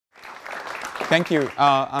Thank you.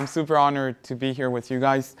 I'm super honored to be here with you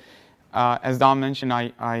guys. As Don mentioned,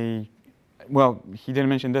 well, he didn't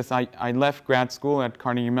mention this. I left grad school at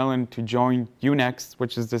Carnegie Mellon to join Unext,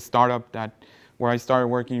 which is the startup where I started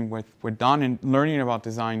working with Don and learning about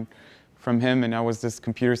design from him. And I was this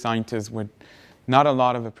computer scientist with not a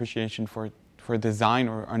lot of appreciation for design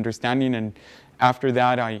or understanding. And after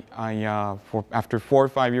that, after 4 or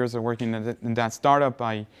 5 years of working in that startup,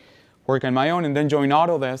 I worked on my own and then joined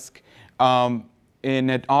Autodesk.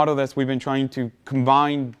 And at Autodesk, we've been trying to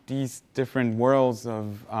combine these different worlds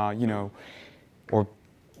of, or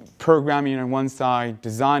programming on one side,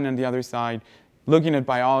 design on the other side, looking at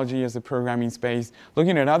biology as a programming space,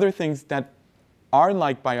 looking at other things that are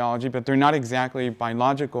like biology, but they're not exactly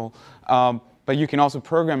biological. But you can also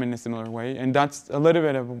program in a similar way. And that's a little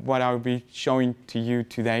bit of what I will be showing to you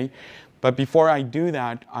today. But before I do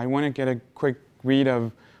that, I want to get a quick read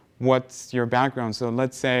of what's your background. So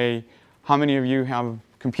let's say, how many of you have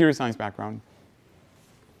computer science background?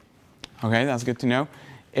 Okay, that's good to know.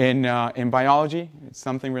 In biology, it's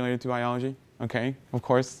something related to biology. Okay, of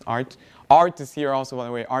course, art. Art is here also, by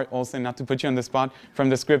the way. Art Olsen, not to put you on the spot, from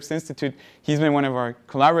the Scripps Institute. He's been one of our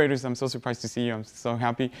collaborators. I'm so surprised to see you. I'm so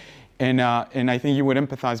happy. And I think you would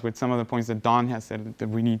empathize with some of the points that Don has said, that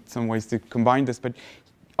we need some ways to combine this. But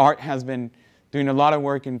Art has been doing a lot of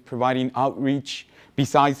work in providing outreach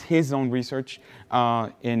besides his own research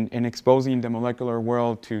in exposing the molecular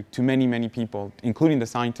world to many, many people, including the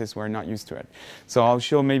scientists who are not used to it. So I'll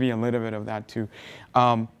show maybe a little bit of that too.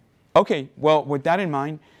 OK, well, with that in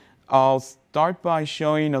mind, I'll start by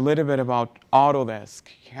showing a little bit about Autodesk.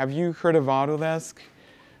 Have you heard of Autodesk?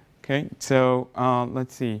 OK, so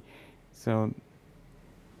let's see. So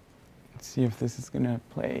let's see if this is going to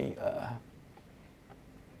play.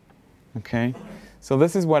 OK. So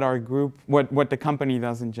this is what our group, what the company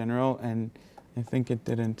does in general, and I think it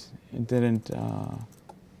didn't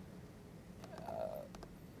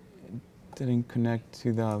connect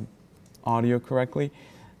to the audio correctly.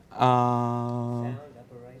 Sound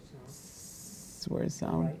operations. Where's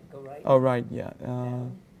sound? Right, go right. Oh, right, yeah.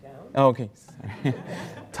 Down. Oh, OK, sorry.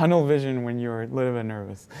 Tunnel vision when you're a little bit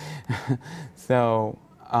nervous. So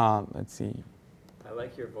let's see. I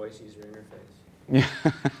like your voice user interface. Yeah.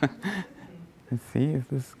 Let's see if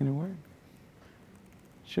this is going to work.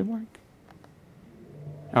 Should work.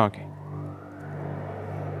 OK.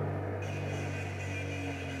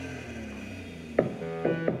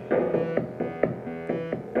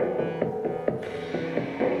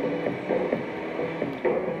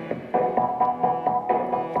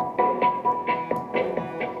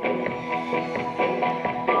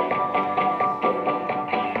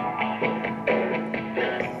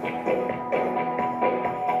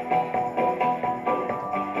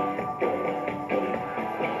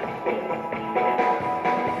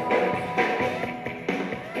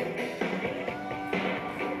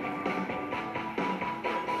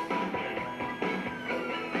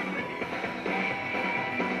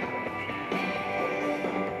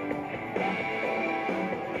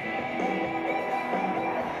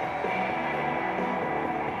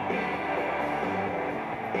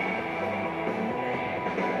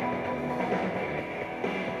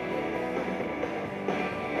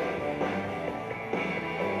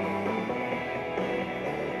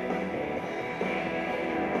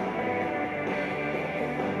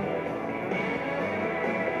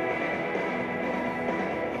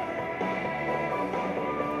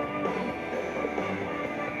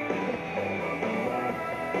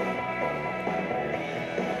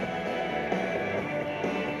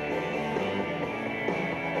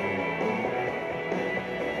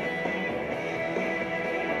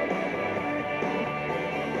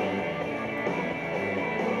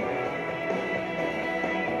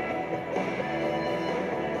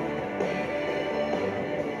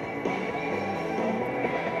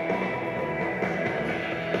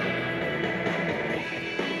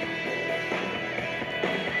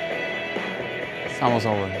 It's almost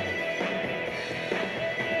over.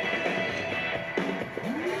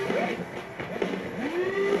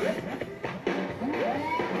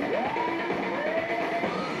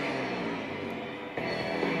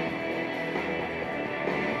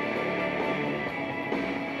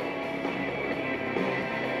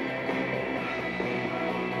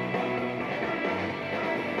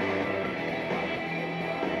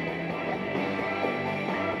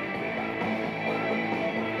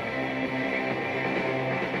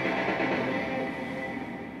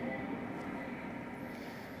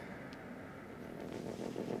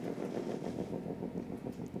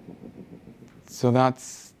 So that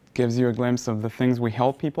gives you a glimpse of the things we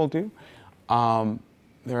help people do. There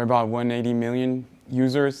are about 180 million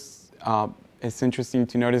users it's interesting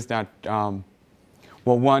to notice that, well,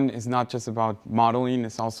 one is not just about modeling,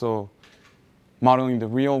 it's also modeling the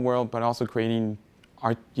real world, but also creating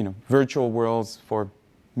art, virtual worlds for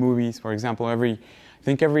movies. For example, I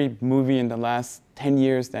think every movie in the last 10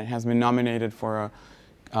 years that has been nominated for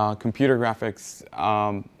a computer graphics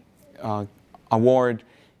award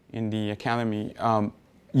in the Academy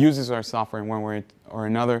uses our software in one way or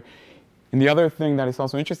another. And the other thing that is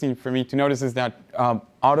also interesting for me to notice is that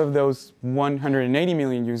out of those 180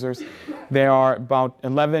 million users, there are about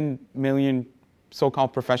 11 million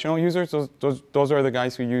so-called professional users. Those are the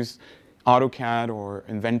guys who use AutoCAD or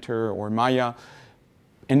Inventor or Maya.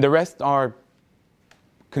 And the rest are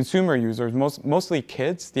consumer users, mostly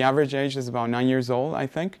kids. The average age is about 9 years old, I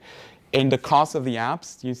think. And the cost of the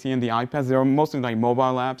apps you see in the iPads, they're mostly like mobile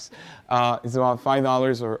apps, is about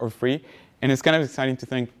 $5 or free. And it's kind of exciting to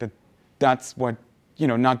think that that's what,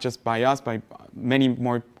 not just by us, by many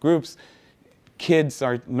more groups, kids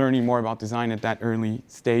are learning more about design at that early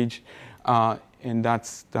stage. And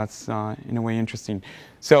that's in a way interesting.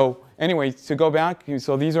 So anyway, to go back,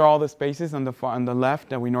 so these are all the spaces on the left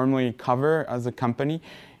that we normally cover as a company.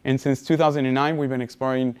 And since 2009, we've been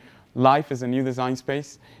exploring life as a new design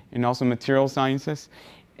space and also material sciences.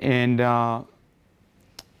 And the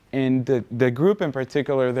group in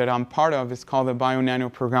particular that I'm part of is called the Bio-Nano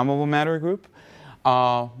Programmable Matter Group.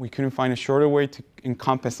 We couldn't find a shorter way to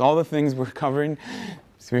encompass all the things we're covering.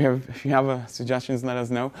 So if you have suggestions, let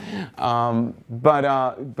us know.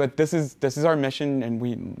 But this is our mission, and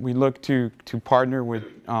we look to partner with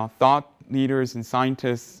thought leaders and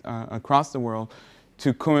scientists across the world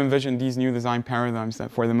to co-envision these new design paradigms that,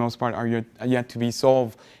 for the most part, are yet to be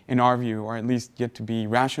solved in our view, or at least yet to be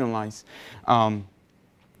rationalized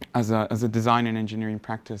as a design and engineering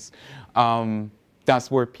practice.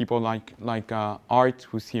 That's where people like Art,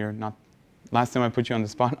 who's here. Not last time I put you on the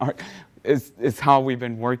spot, Art. Is how we've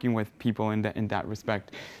been working with people in that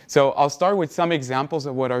respect. So I'll start with some examples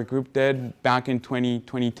of what our group did back in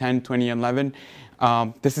 2010, 2011.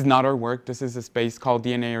 This is not our work. This is a space called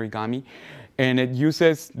DNA origami. And it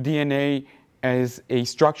uses DNA as a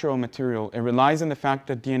structural material. It relies on the fact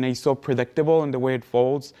that DNA is so predictable in the way it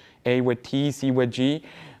folds, A with T, C with G.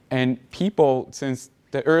 And people, since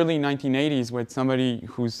the early 1980s, with somebody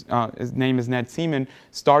his name is Ned Seaman,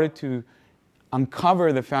 started to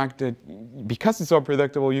uncover the fact that because it's so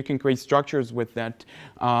predictable, you can create structures with that.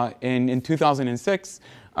 And in 2006,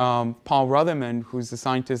 Paul Rutherman, who's a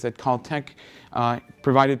scientist at Caltech,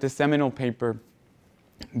 provided this seminal paper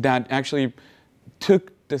that actually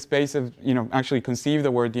took the space of, actually conceived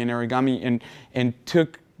the word DNA origami and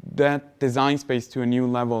took that design space to a new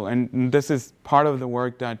level. And this is part of the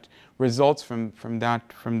work that results from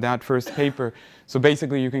that first paper. So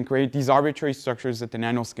basically, you can create these arbitrary structures at the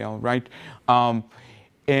nanoscale, right?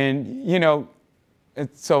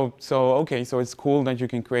 So it's cool that you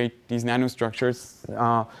can create these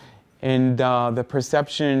nanostructures, and the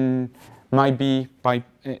perception might be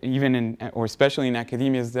or especially in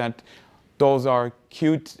academia, is that those are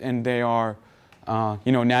cute and they are,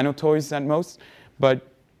 nanotoys at most, but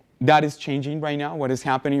that is changing right now. What is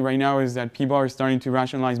happening right now is that people are starting to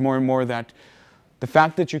rationalize more and more that the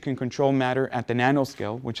fact that you can control matter at the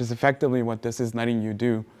nanoscale, which is effectively what this is letting you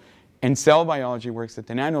do, and cell biology works at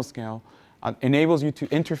the nanoscale, enables you to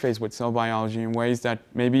interface with cell biology in ways that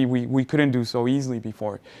maybe we couldn't do so easily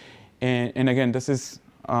before. And again, this is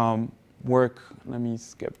work. Let me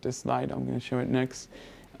skip this slide. I'm going to show it next.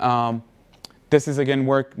 This is, again,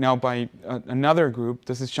 work now by another group.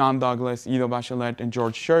 This is Sean Douglas, Ido Bachelet, and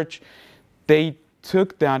George Church. They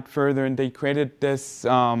took that further and they created this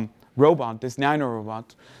robot, this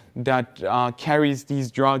nanorobot, that carries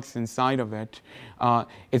these drugs inside of it.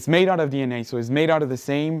 It's made out of DNA, so it's made out of the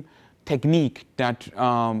same technique that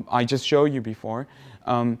I just showed you before.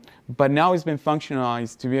 But now it's been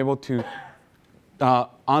functionalized to be able to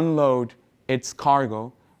unload its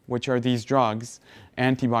cargo, which are these drugs,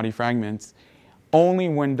 antibody fragments, only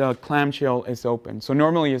when the clamshell is open. So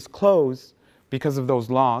normally it's closed because of those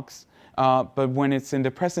locks, but when it's in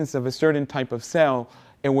the presence of a certain type of cell,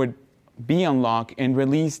 it would be unlocked and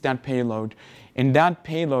release that payload. And that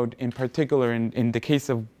payload in particular, in the case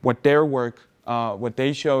of what their work, what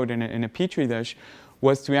they showed in a petri dish,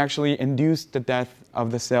 was to actually induce the death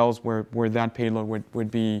of the cells where that payload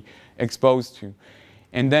would be exposed to.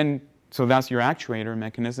 And then, so that's your actuator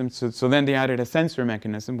mechanism. So then they added a sensor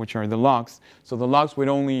mechanism, which are the locks. So the locks would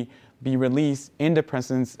only be released in the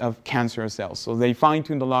presence of cancerous cells. So they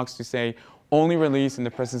fine-tuned the locks to say only release in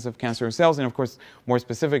the presence of cancerous cells. And of course, more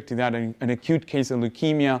specific to that, an acute case of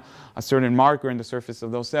leukemia, a certain marker in the surface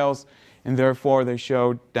of those cells. And therefore, they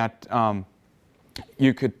showed that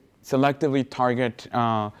you could selectively target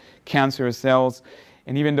cancerous cells.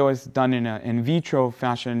 And even though it's done in an in vitro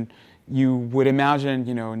fashion, you would imagine,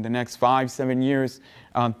 in the next 5-7 years,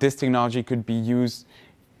 this technology could be used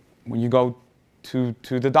when you go to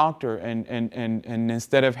the doctor, and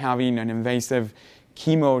instead of having an invasive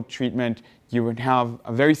chemo treatment, you would have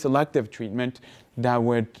a very selective treatment that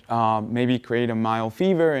would maybe create a mild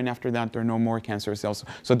fever, and after that there are no more cancer cells.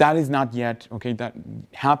 So that is not yet that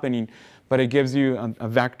happening, but it gives you a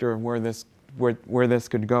vector where this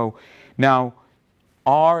could go. Now,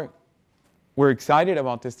 we're excited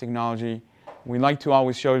about this technology. We like to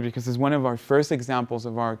always show it because it's one of our first examples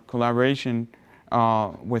of our collaboration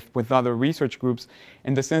with other research groups,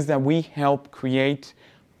 in the sense that we help create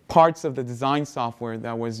parts of the design software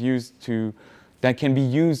that can be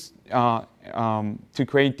used to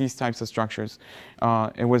create these types of structures.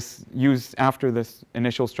 It was used after this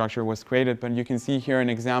initial structure was created, but you can see here an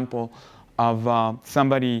example of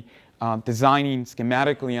somebody designing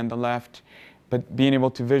schematically on the left, but being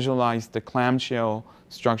able to visualize the clamshell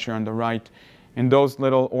structure on the right. And those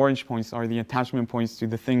little orange points are the attachment points to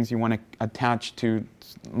the things you want to attach to,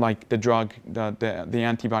 like the drug, the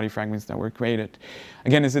antibody fragments that were created.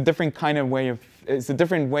 Again, it's a different way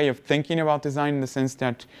of thinking about design, in the sense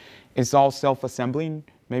that it's all self-assembling.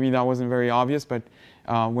 Maybe that wasn't very obvious, but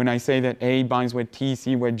when I say that A binds with T,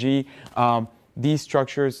 C with G, these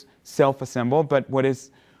structures self-assemble. But what is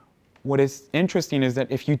interesting is that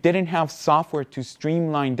if you didn't have software to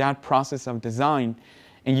streamline that process of design,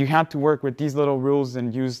 and you had to work with these little rules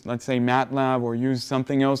and use, let's say, MATLAB or use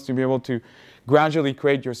something else to be able to gradually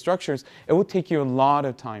create your structures, it would take you a lot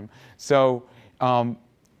of time. So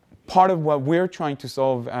part of what we're trying to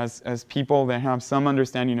solve as people that have some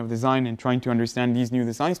understanding of design and trying to understand these new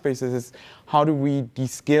design spaces is, how do we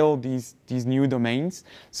descale these new domains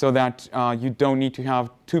so that you don't need to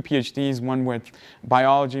have 2 PhDs, one with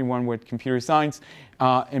biology, one with computer science,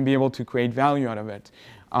 and be able to create value out of it.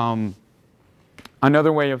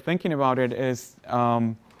 Another way of thinking about it is,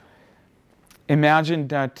 imagine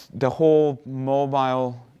that the whole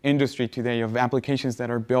mobile industry today of applications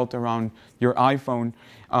that are built around your iPhone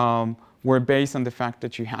were based on the fact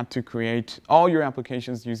that you had to create all your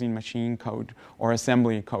applications using machine code or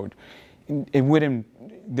assembly code.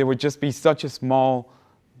 There would just be such a small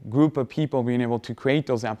group of people being able to create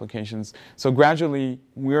those applications. So gradually,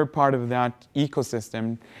 we're part of that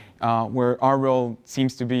ecosystem where our role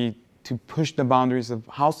seems to be to push the boundaries of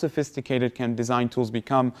how sophisticated can design tools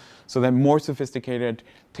become, so that more sophisticated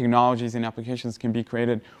technologies and applications can be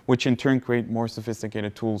created, which in turn create more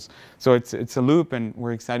sophisticated tools. So it's a loop, and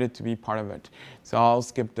we're excited to be part of it. So I'll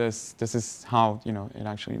skip this. This is how it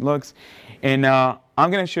actually looks. And I'm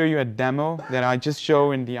going to show you a demo that I just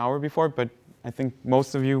showed in the hour before, but I think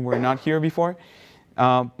most of you were not here before.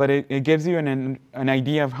 But it gives you an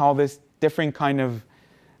idea of how this different kind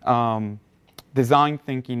of design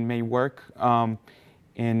thinking may work,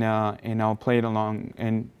 and I'll play it along.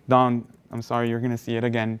 And Don, I'm sorry, you're going to see it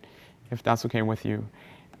again, if that's okay with you.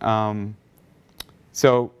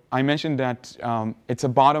 So I mentioned that it's a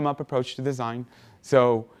bottom-up approach to design.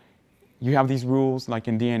 So you have these rules, like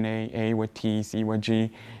in DNA, A with T, C with G.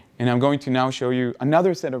 And I'm going to now show you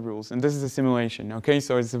another set of rules. And this is a simulation. Okay,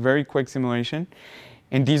 so it's a very quick simulation.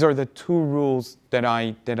 And these are the 2 rules that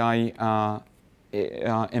I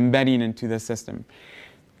embedding into the system.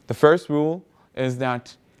 The first rule is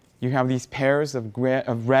that you have these pairs of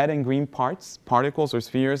red and green particles or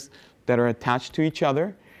spheres that are attached to each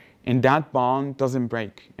other, and that bond doesn't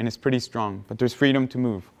break, and it's pretty strong, but there's freedom to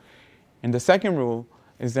move. And the second rule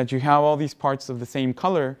is that you have all these parts of the same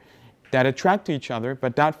color that attract to each other,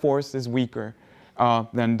 but that force is weaker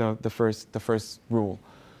than the first rule.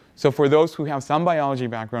 So for those who have some biology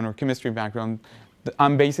background or chemistry background,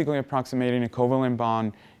 I'm basically approximating a covalent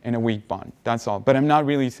bond and a weak bond. That's all. But I'm not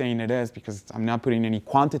really saying it is, because I'm not putting any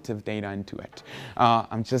quantitative data into it.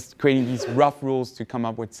 I'm just creating these rough rules to come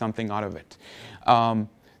up with something out of it.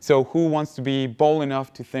 So who wants to be bold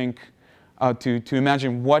enough to think, to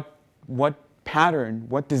imagine what pattern,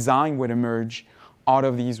 what design would emerge out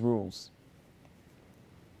of these rules?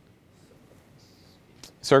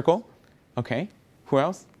 Circle? Okay. Who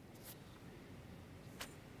else?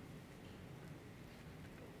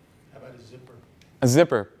 A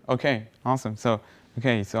zipper. Okay, awesome. So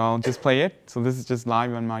I'll just play it. So this is just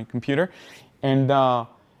live on my computer, and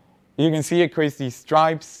you can see it creates these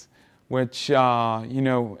stripes, which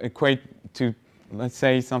equate to, let's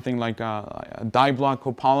say, something like a diblock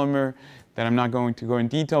copolymer that I'm not going to go in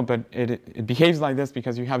detail, but it behaves like this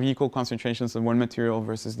because you have equal concentrations of one material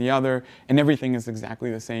versus the other, and everything is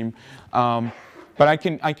exactly the same. But I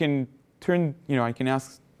can turn, I can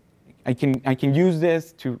ask I can use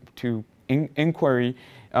this to inquire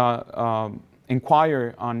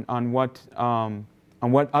on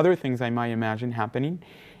what other things I might imagine happening.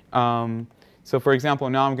 So for example,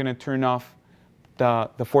 now I'm going to turn off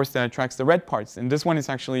the force that attracts the red parts, and this one is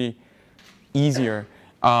actually easier.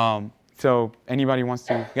 So anybody wants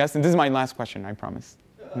to guess? And this is my last question, I promise.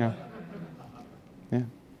 Yeah. Yeah.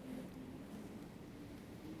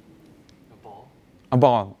 A ball. A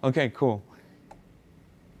ball. Okay, cool.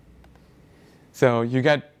 So you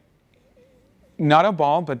get not a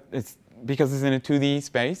ball, but it's because it's in a 2D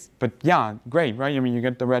space. But yeah, great, right? I mean, you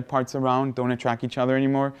get the red parts around, don't attract each other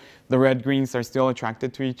anymore. The red greens are still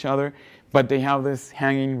attracted to each other, but they have this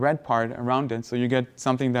hanging red part around it. So you get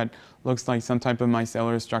something that looks like some type of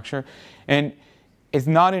micellar structure. And it's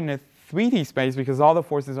not in a 3D space because all the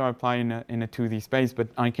forces are applied in a 2D space, but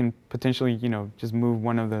I can potentially, just move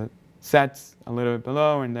one of the sets a little bit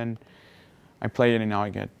below, and then I play it, and now I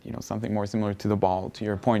get, something more similar to the ball, to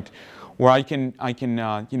your point, where I can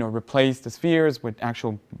replace the spheres with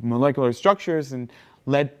actual molecular structures and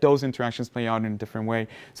let those interactions play out in a different way.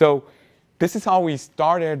 So this is how we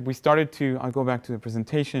started. We started to, I'll go back to the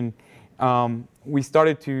presentation. We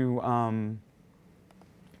started to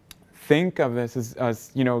think of this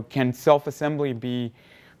as can self-assembly be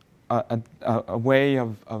a way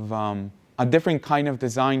of a different kind of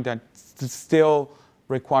design that still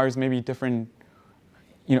requires maybe different,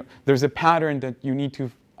 there's a pattern that you need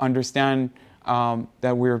to understand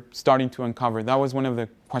that we're starting to uncover. That was one of the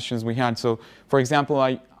questions we had. So for example,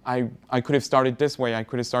 I could have started this way. I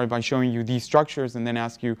could have started by showing you these structures and then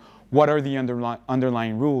ask you, what are the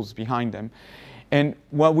underlying rules behind them? And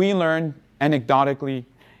what we learned anecdotally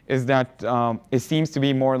is that it seems to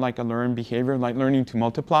be more like a learned behavior, like learning to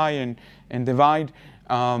multiply and divide.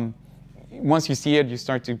 Once you see it, you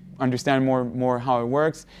start to understand more how it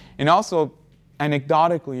works. And also,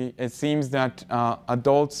 anecdotally, it seems that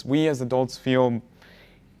we as adults feel,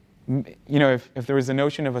 if there is a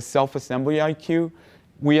notion of a self-assembly IQ,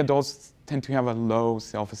 we adults tend to have a low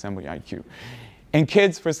self-assembly IQ. And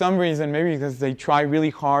kids, for some reason, maybe because they try really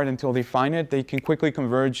hard until they find it, they can quickly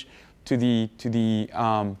converge to the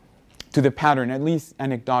pattern. At least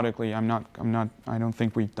anecdotally, I don't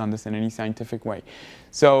think we've done this in any scientific way.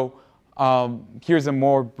 So here's a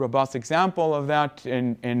more robust example of that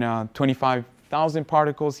in 25,000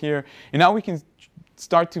 particles here. And now we can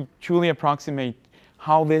start to truly approximate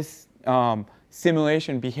how this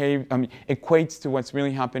simulation equates to what's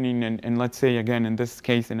really happening in, let's say, again, in this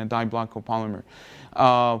case, in a die-block copolymer.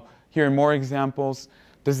 Here are more examples.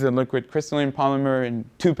 This is a liquid crystalline polymer, and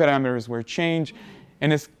 2 parameters were changed.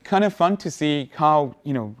 And it's kind of fun to see how,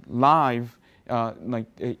 live, like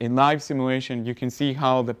in live simulation, you can see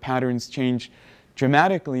how the patterns change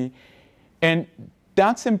dramatically. And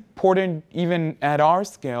that's important even at our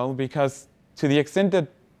scale, because to the extent that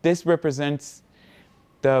this represents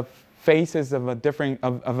the faces of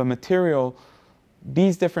a material,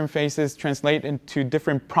 these different faces translate into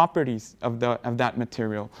different properties of that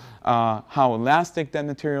material. How elastic that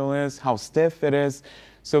material is, how stiff it is.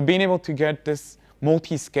 So being able to get this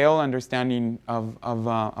multi-scale understanding of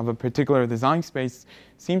a particular design space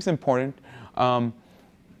seems important. And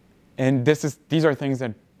these are things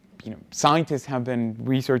that scientists have been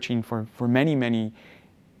researching for many, many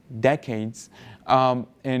decades.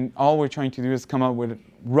 And all we're trying to do is come up with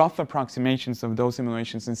rough approximations of those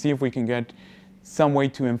simulations and see if we can get some way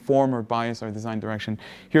to inform or bias our design direction.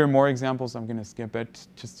 Here are more examples. I'm going to skip it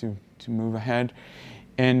just to move ahead.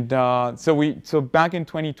 And so back in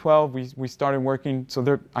 2012, we started working.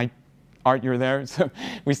 So Art, you're there. So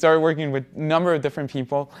we started working with a number of different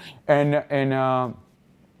people, and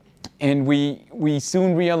we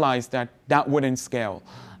soon realized that wouldn't scale.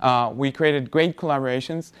 We created great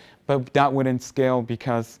collaborations, but that wouldn't scale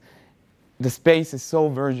because the space is so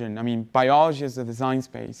virgin. I mean, biology is a design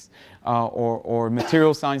space, or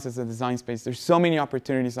material science is a design space. There's so many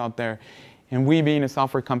opportunities out there. And we, being a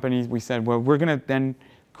software company, we said, well, we're going to then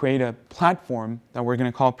create a platform that we're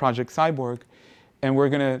going to call Project Cyborg, and we're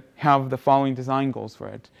going to have the following design goals for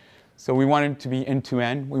it. So we want it to be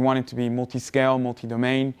end-to-end. We want it to be multi-scale,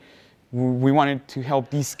 multi-domain. We wanted to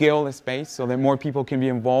help descale the space so that more people can be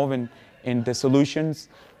involved in the solutions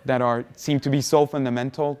that seem to be so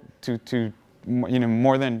fundamental to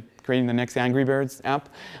more than creating the next Angry Birds app.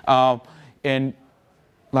 And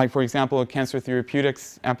like, for example, a cancer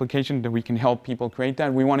therapeutics application that we can help people create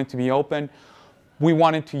that. We want it to be open. We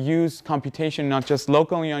wanted to use computation not just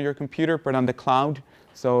locally on your computer, but on the cloud.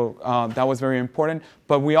 So that was very important.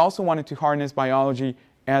 But we also wanted to harness biology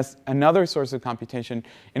as another source of computation.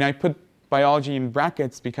 And I put biology in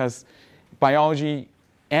brackets because biology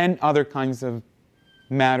and other kinds of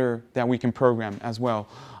matter that we can program as well.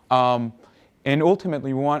 And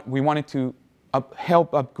ultimately, we wanted to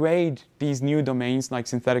help upgrade these new domains like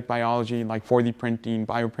synthetic biology, like 4D printing,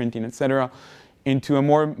 bioprinting, et cetera, into a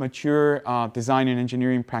more mature design and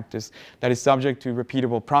engineering practice that is subject to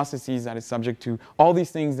repeatable processes, that is subject to all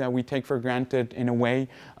these things that we take for granted in a way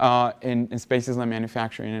in spaces like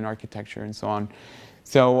manufacturing and architecture and so on.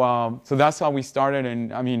 So that's how we started,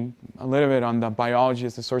 and I mean, a little bit on the biology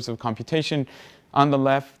as a source of computation. On the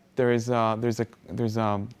left, there's a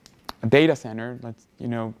data center,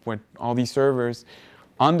 with all these servers.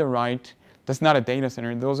 On the right, that's not a data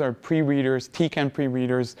center. Those are pre-readers, TCAN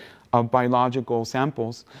pre-readers of biological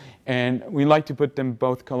samples. And we like to put them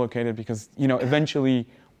both co-located because, eventually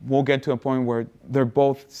we'll get to a point where they're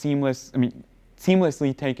both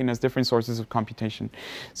seamlessly taken as different sources of computation.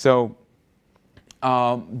 So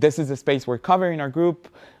this is the space we're covering in our group,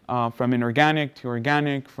 from inorganic to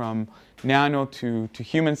organic, from nano to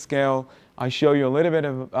human scale. I show you a little bit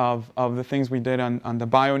of the things we did on the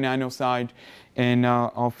bio-nano side, and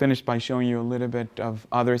I'll finish by showing you a little bit of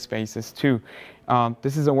other spaces too.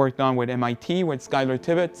 This is a work done with MIT, with Skylar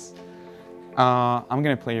Tibbetts. I'm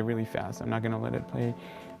going to play it really fast. I'm not going to let it play.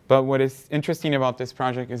 But what is interesting about this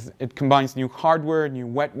project is it combines new hardware, new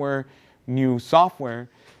wetware, new software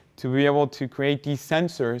to be able to create these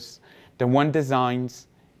sensors that one designs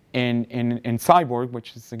in Cyborg,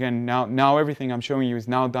 which is, again, now everything I'm showing you is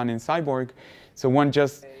now done in Cyborg. So one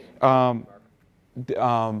just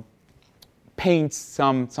paints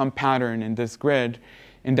some pattern in this grid,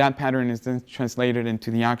 and that pattern is then translated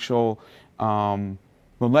into the actual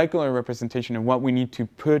molecular representation of what we need to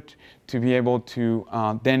put to be able to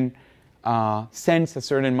then sense a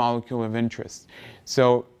certain molecule of interest.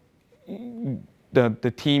 So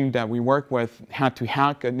the team that we work with had to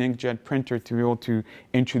hack an inkjet printer to be able to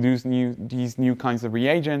introduce these new kinds of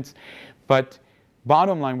reagents. But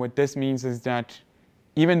bottom line, what this means is that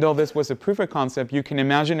even though this was a proof of concept, you can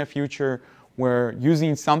imagine a future where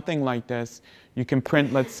using something like this, you can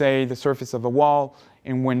print, let's say, the surface of a wall,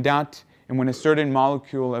 and when a certain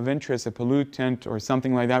molecule of interest, a pollutant or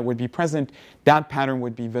something like that would be present, that pattern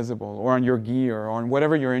would be visible, or on your gear, or on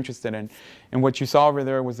whatever you're interested in. And what you saw over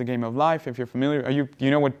there was the game of life. If you're familiar, do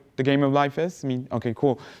you know what the game of life is? Okay,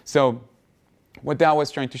 cool. So what that was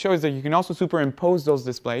trying to show is that you can also superimpose those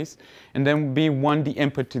displays and then be the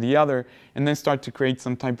input to the other, and then start to create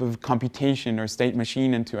some type of computation or state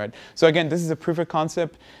machine into it. So again, this is a proof of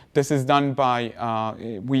concept. This is done by,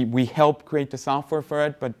 we help create the software for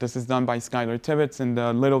it, but this is done by Skylar Tibbetts in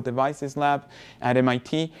the Little Devices Lab at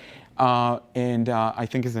MIT. And I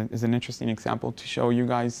think is an interesting example to show you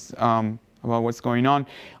guys about what's going on.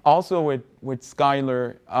 Also with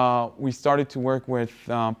Skylar, we started to work with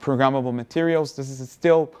programmable materials. This is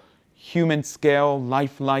still human scale,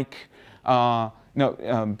 lifelike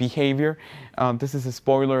behavior. This is a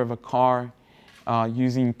spoiler of a car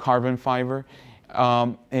using carbon fiber.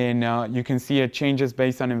 And you can see it changes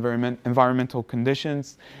based on environmental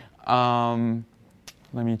conditions.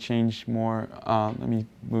 Let me change more. Let me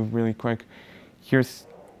move really quick. Here's,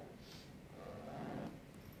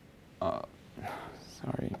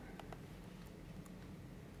 sorry.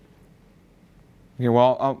 Okay,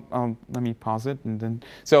 well, let me pause it, and then,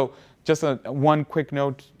 so just one quick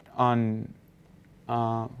note on,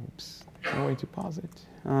 oops, no way to pause it.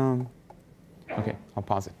 Okay, I'll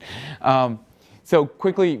pause it. So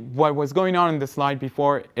quickly, what was going on in the slide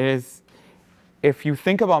before is, if you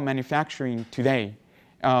think about manufacturing today,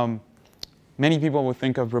 many people will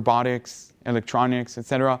think of robotics, electronics,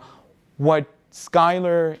 etc. What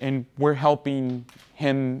Skylar, and we're helping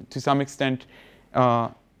him to some extent,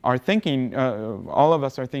 are thinking, all of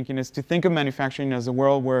us are thinking, is to think of manufacturing as a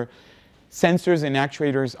world where sensors and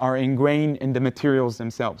actuators are ingrained in the materials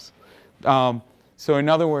themselves. So in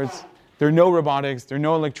other words, there are no robotics, there are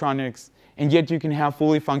no electronics, and yet you can have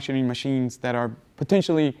fully functioning machines that are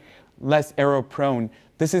potentially less error prone.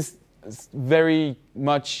 This is very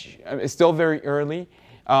much, it's still very early,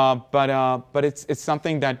 but it's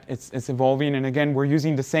something that it's evolving. And again, we're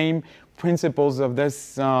using the same principles of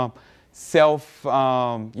this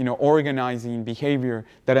organizing behavior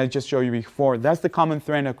that I just showed you before. That's the common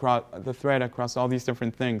thread across all these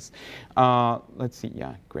different things. Let's see.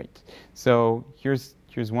 Yeah, great. So here's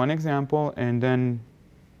one example, and then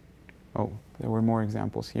there were more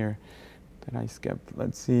examples here that I skipped.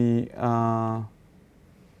 Let's see.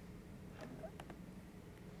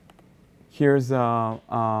 Here's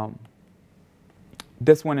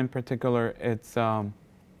this one in particular. It's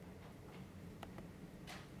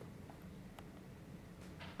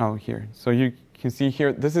here. So you can see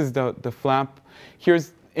here. This is the flap.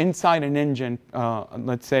 Here's inside an engine,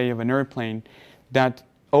 let's say, of an airplane. that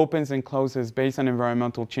opens and closes based on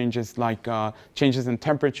environmental changes like changes in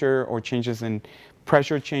temperature or changes in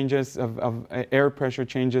pressure changes of air pressure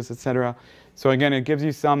changes, etc. So again, it gives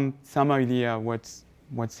you some idea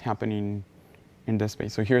what's happening in this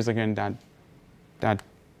space. So here's again that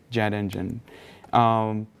jet engine.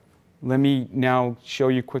 Let me now show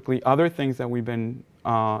you quickly other things that we've been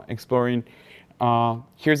exploring.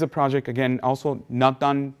 Here's a project, again, also not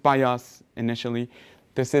done by us initially.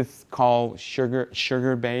 This is called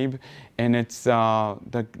Sugar Babe, and it's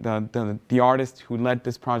the artist who led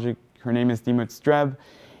this project. Her name is Dimut Streb,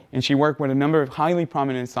 and she worked with a number of highly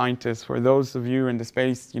prominent scientists. For those of you in the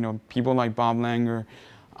space, people like Bob Langer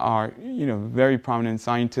are, very prominent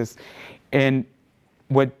scientists. And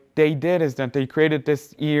what they did is that they created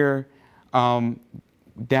this ear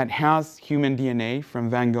that has human DNA from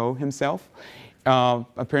Van Gogh himself,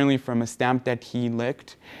 apparently from a stamp that he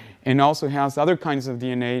licked, and also has other kinds of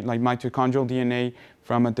DNA, like mitochondrial DNA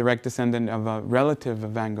from a direct descendant of a relative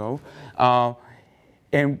of Van Gogh.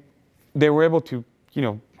 And they were able to,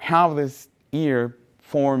 have this ear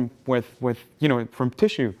form from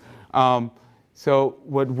tissue. So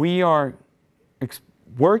what we are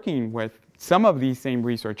working with some of these same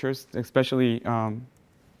researchers, especially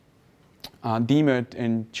Dimut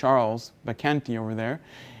and Charles Bacanti over there,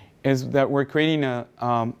 is that we're creating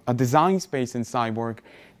a design space in Cyborg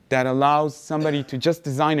that allows somebody to just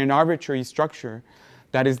design an arbitrary structure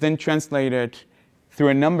that is then translated through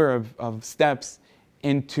a number of steps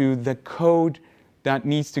into the code that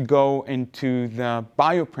needs to go into the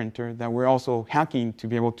bioprinter that we're also hacking to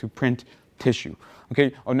be able to print tissue,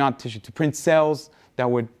 okay? Or not tissue, to print cells that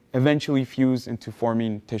would eventually fuse into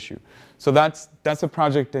forming tissue. So that's a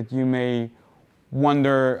project that you may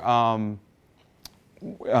wonder,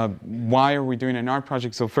 why are we doing an art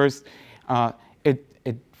project? So first,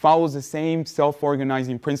 it follows the same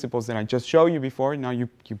self-organizing principles that I just showed you before. Now you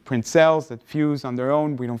print cells that fuse on their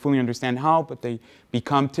own. We don't fully understand how, but they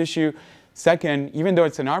become tissue. Second, even though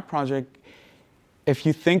it's an art project, if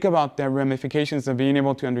you think about the ramifications of being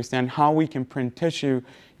able to understand how we can print tissue,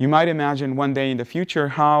 you might imagine one day in the future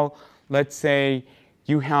how, let's say,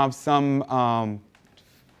 you have some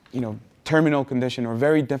terminal condition or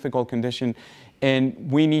very difficult condition, and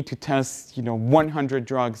we need to test 100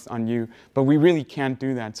 drugs on you, but we really can't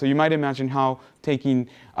do that. So you might imagine how taking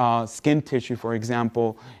skin tissue, for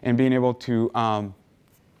example, and being able to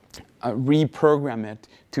reprogram it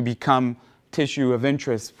to become tissue of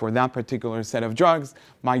interest for that particular set of drugs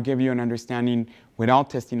might give you an understanding without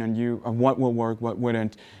testing on you of what will work, what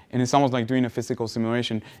wouldn't. And it's almost like doing a physical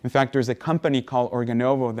simulation. In fact, there's a company called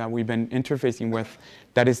Organovo that we've been interfacing with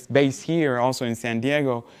that is based here also in San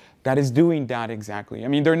Diego that is doing that exactly. I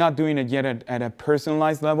mean, they're not doing it yet at a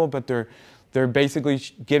personalized level, but they're basically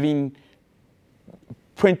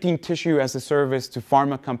printing tissue as a service to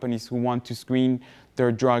pharma companies who want to screen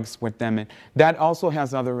their drugs with them. And that also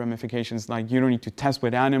has other ramifications, like you don't need to test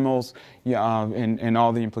with animals and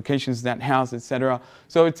all the implications that has, etc.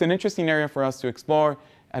 So it's an interesting area for us to explore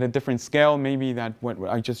at a different scale, maybe that what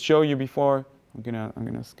I just showed you before. I'm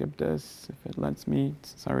gonna skip this if it lets me.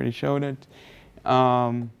 It's already showed it.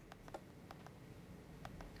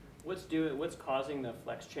 What's causing the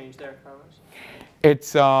flex change there, Carlos?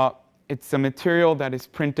 It's a material that is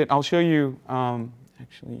printed. I'll show you.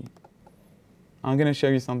 Actually, I'm going to show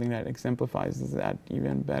you something that exemplifies that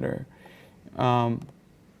even better.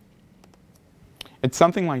 It's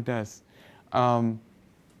something like this.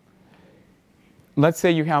 Let's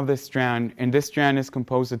say you have this strand, and this strand is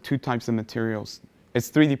composed of two types of materials. It's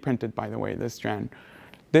 3D printed, by the way, this strand.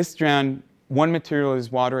 This strand, one material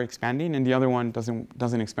is water expanding, and the other one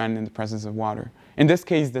doesn't expand in the presence of water. In this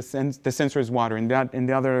case, the sensor is water. In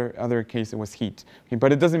the other case, it was heat. Okay,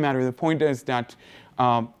 but it doesn't matter. The point is that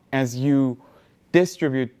as you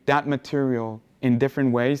distribute that material in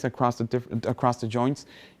different ways across the joints,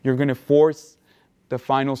 you're going to force the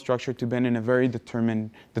final structure to bend in a very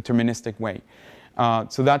deterministic way.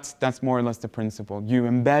 So that's more or less the principle. You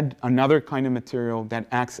embed another kind of material that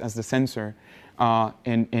acts as the sensor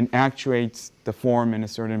and actuates the form in a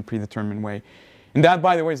certain predetermined way. And that,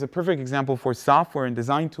 by the way, is a perfect example for software and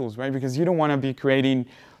design tools, right? Because you don't want to be creating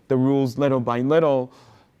the rules little by little,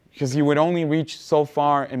 because you would only reach so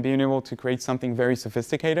far in being able to create something very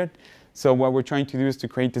sophisticated. So what we're trying to do is to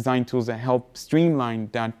create design tools that help streamline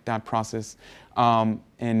that process. And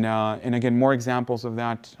again, more examples of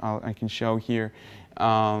that I can show here.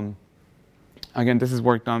 Again, this is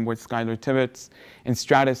work done with Skylar Tibbetts and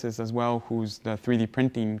Stratasys as well, who's the 3D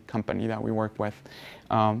printing company that we work with.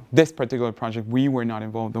 This particular project, we were not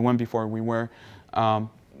involved. The one before, we were.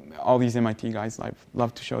 All these MIT guys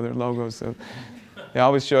love to show their logos. So They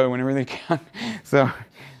always show it whenever they can. So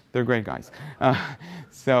they're great guys. And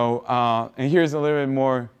here's a little bit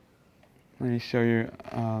more. Let me show you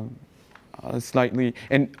slightly.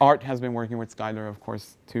 And Art has been working with Skylar, of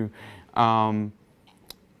course, too.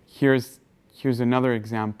 Here's another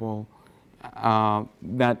example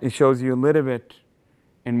that it shows you a little bit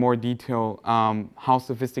in more detail how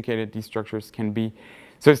sophisticated these structures can be.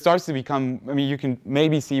 So it starts to become, I mean, you can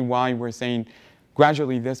maybe see why we're saying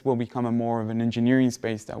gradually this will become a more of an engineering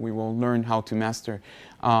space that we will learn how to master.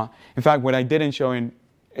 In fact, what I didn't show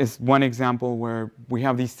is one example where we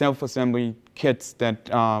have these self-assembly kits that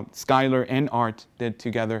Skylar and Art did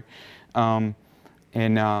together. I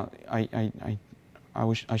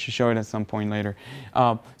should show it at some point later.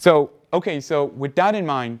 Okay, so with that in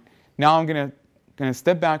mind, now I'm gonna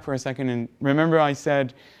step back for a second and remember I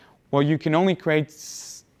said, well, you can only create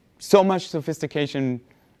so much sophistication.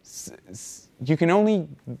 You can only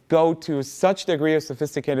go to such degree of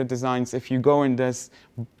sophisticated designs if you go in this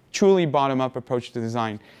truly bottom-up approach to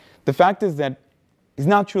design. The fact is that it's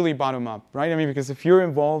not truly bottom-up, right? I mean, because if you're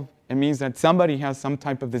involved, it means that somebody has some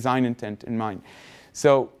type of design intent in mind.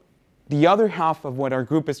 So the other half of what our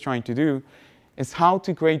group is trying to do is how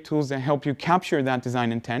to create tools that help you capture that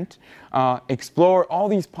design intent, explore all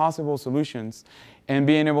these possible solutions, and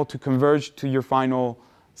being able to converge to your final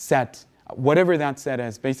set, whatever that set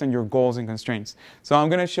is, based on your goals and constraints. So I'm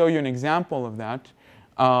going to show you an example of that.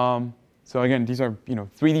 So again, these are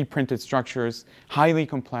 3D printed structures, highly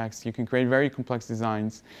complex. You can create very complex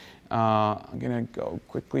designs. I'm going to go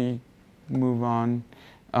quickly move on.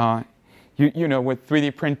 With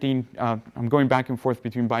 3D printing, I'm going back and forth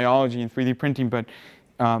between biology and 3D printing, but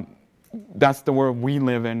that's the world we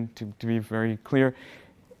live in, to be very clear.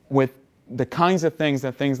 With the kinds of things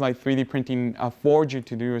that things like 3D printing afford you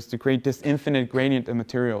to do is to create this infinite gradient of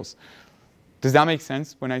materials. Does that make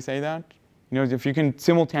sense when I say that? If you can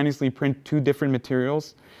simultaneously print 2 different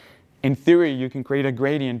materials, in theory, you can create a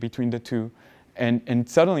gradient between the 2. And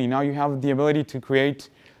suddenly, now you have the ability to create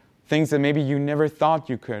things that maybe you never thought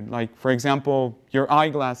you could. Like, for example, your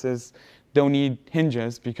eyeglasses don't need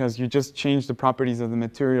hinges because you just change the properties of the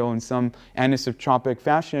material in some anisotropic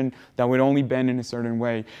fashion that would only bend in a certain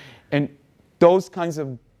way. And those kinds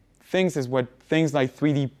of things is what things like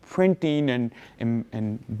 3D printing and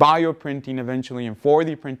bioprinting eventually and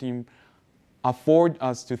 4D printing afford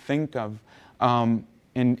us to think of.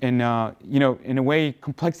 In a way,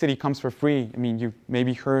 complexity comes for free. I mean, you've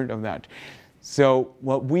maybe heard of that. So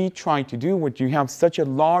what we try to do, when you have such a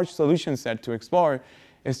large solution set to explore,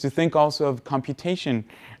 is to think also of computation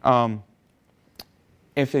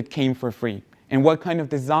if it came for free. And what kind of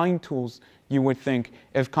design tools you would think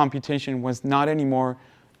if computation was not anymore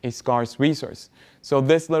a scarce resource. So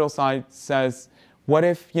this little slide says, what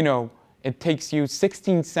if, it takes you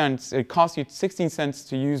 16 cents, it costs you 16 cents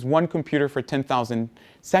to use one computer for 10,000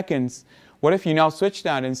 seconds. What if you now switch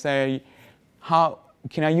that and say, how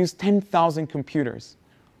can I use 10,000 computers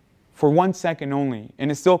for 1 second only,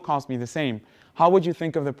 and it still costs me the same? How would you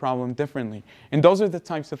think of the problem differently? And those are the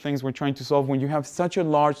types of things we're trying to solve when you have such a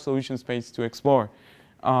large solution space to explore.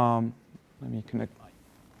 Let me connect.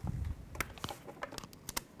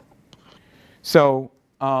 So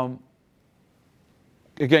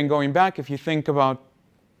again, going back, if you think about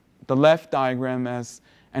the left diagram as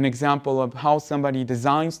an example of how somebody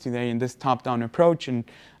designs today in this top-down approach, and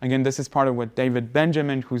again, this is part of what David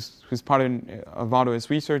Benjamin, who's part of Autodesk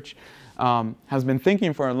research, has been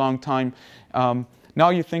thinking for a long time. Now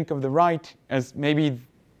you think of the right as maybe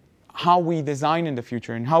how we design in the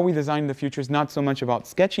future. And how we design in the future is not so much about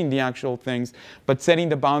sketching the actual things, but setting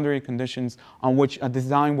the boundary conditions on which a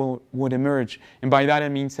design would emerge. And by that I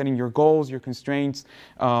mean setting your goals, your constraints.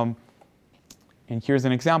 And here's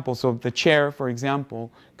an example. So the chair, for example,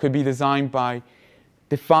 could be designed by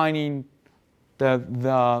defining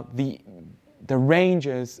the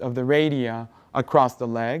ranges of the radii across the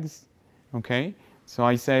legs. Okay? So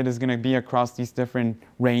I said it's going to be across these different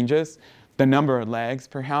ranges. The number of legs,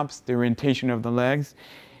 perhaps, the orientation of the legs.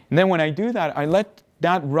 And then when I do that, I let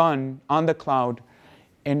that run on the cloud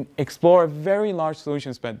and explore a very large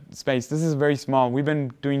solution space. This is very small. We've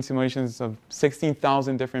been doing simulations of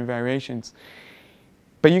 16,000 different variations.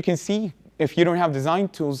 But you can see, if you don't have design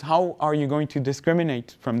tools, how are you going to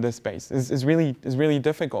discriminate from this space? It's really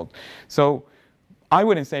difficult. So I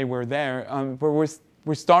wouldn't say we're there, but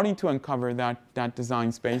we're starting to uncover that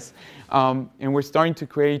design space, and we're starting to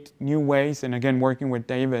create new ways. And again, working with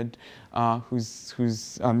David, who's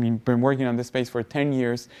been working on this space for 10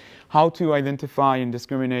 years, how to identify and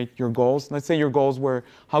discriminate your goals. Let's say your goals were,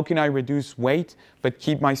 how can I reduce weight but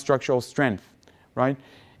keep my structural strength, right?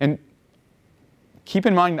 And keep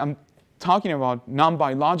in mind, talking about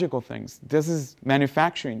non-biological things. This is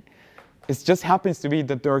manufacturing. It just happens to be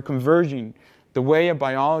that they're converging. The way a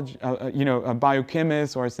a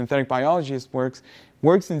biochemist or a synthetic biologist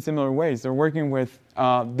works in similar ways. They're working with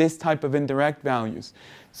this type of indirect values.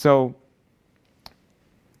 So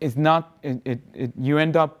it's not, you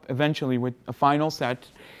end up eventually with a final set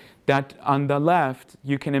that on the left,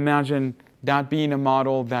 you can imagine that being a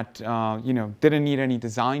model that didn't need any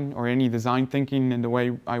design or any design thinking in the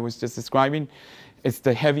way I was just describing. It's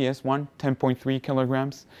the heaviest one, 10.3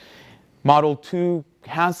 kilograms. Model 2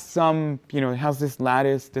 has some, it has this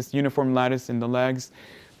lattice, this uniform lattice in the legs,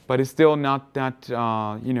 but it's still not that,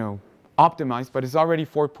 optimized, but it's already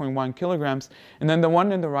 4.1 kilograms. And then the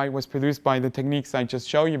one on the right was produced by the techniques I just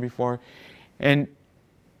showed you before. And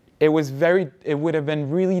it would have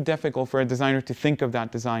been really difficult for a designer to think of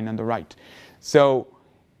that design on the right. So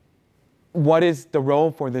what is the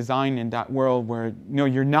role for design in that world where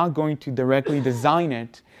you're not going to directly design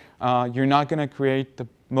it? You're not going to create the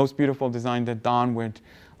most beautiful design that Don would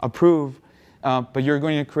approve, but you're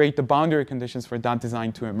going to create the boundary conditions for that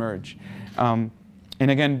design to emerge. And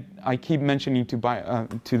again, I keep mentioning to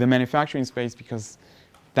the manufacturing space because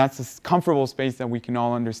that's a comfortable space that we can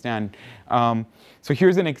all understand. So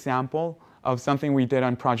here's an example of something we did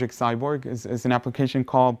on Project Cyborg. It's an application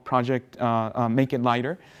called Project Make It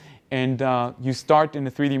Lighter. And you start in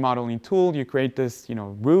a 3D modeling tool. You create this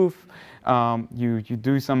roof. You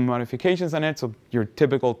do some modifications on it, so your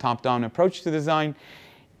typical top-down approach to design.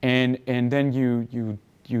 And then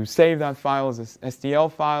you save that file as an STL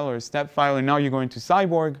file or a step file, and now you go into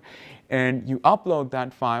Cyborg, and you upload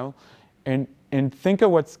that file. And think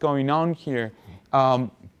of what's going on here.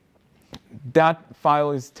 That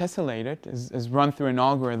file is tessellated, is run through an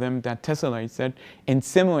algorithm that tessellates it and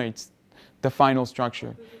simulates the final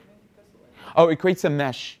structure. Oh, it creates a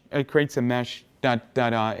mesh. It creates a mesh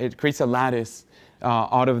it creates a lattice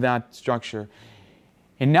out of that structure.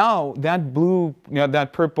 And now that blue,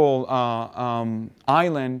 that purple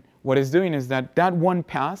island, what it's doing is that one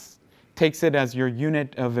pass takes it as your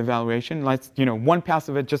unit of evaluation. One pass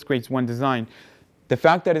of it just creates one design. The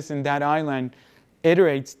fact that it's in that island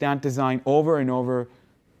iterates that design over and over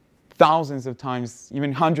thousands of times,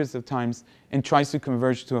 even hundreds of times, and tries to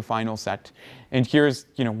converge to a final set. And here's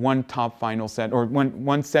one top final set, or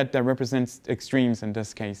one set that represents extremes in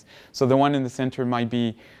this case. So the one in the center might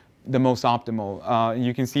be the most optimal.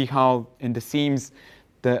 You can see how in the seams,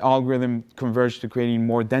 the algorithm converged to creating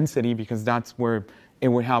more density because that's where it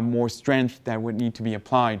would have more strength that would need to be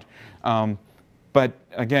applied. But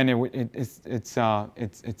again, it's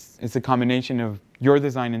a combination of your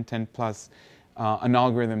design intent plus an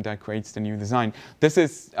algorithm that creates the new design. This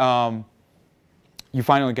is, you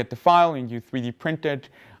finally get the file and you 3D print it,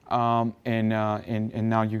 and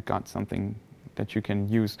now you've got something that you can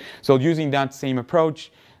use. So using that same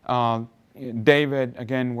approach, David,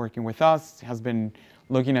 again, working with us, has been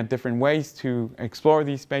looking at different ways to explore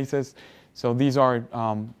these spaces. So these are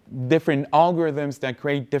different algorithms that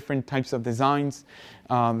create different types of designs.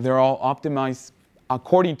 They're all optimized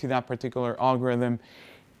according to that particular algorithm.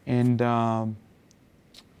 And you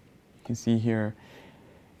can see here.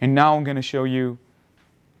 And now I'm going to show you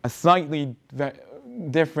a slightly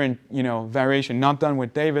different variation, not done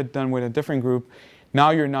with David, done with a different group.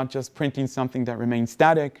 Now you're not just printing something that remains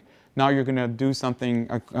static. Now you're going to do something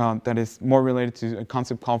that is more related to a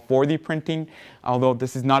concept called 4D printing, although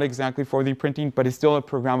this is not exactly 4D printing, but it's still a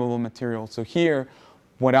programmable material. So here,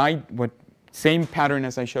 same pattern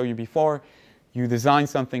as I showed you before, you design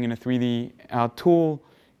something in a 3D tool,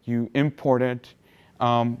 you import it.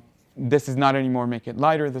 This is not anymore Make It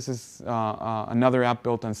Lighter. This is another app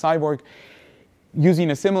built on Cyborg.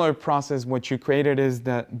 Using a similar process, what you created is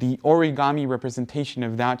the origami representation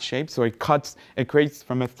of that shape. So it creates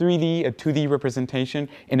from a 3D, a 2D representation,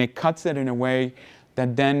 and it cuts it in a way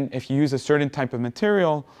that then, if you use a certain type of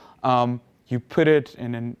material, you put it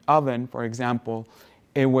in an oven, for example,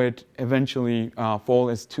 it would eventually fall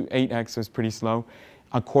as 8x, so it's pretty slow,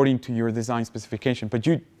 according to your design specification. But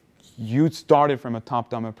you started from a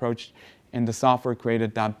top-down approach, and the software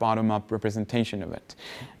created that bottom-up representation of it.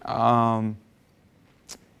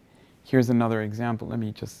 Here's another example. Let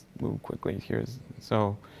me just move quickly. Here's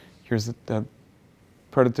the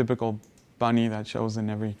prototypical bunny that shows in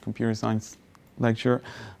every computer science lecture,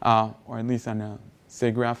 or at least on a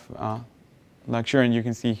SIGGRAPH lecture. And you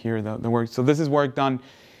can see here the work. So this is work done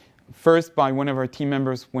first by one of our team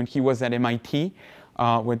members when he was at MIT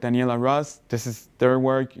with Daniela Russ. This is their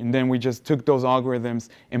work. And then we just took those algorithms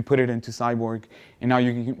and put it into Cyborg. And now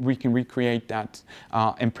we can recreate that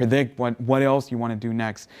and predict what else you want to do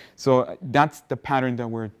next. So that's the pattern that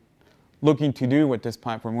we're looking to do with this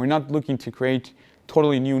platform. We're not looking to create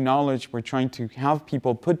totally new knowledge. We're trying to have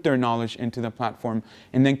people put their knowledge into the platform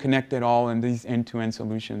and then connect it all in these end-to-end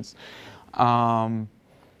solutions.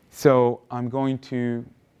 So I'm going to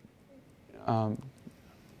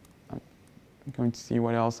see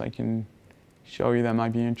what else I can show you that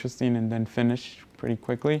might be interesting and then finish pretty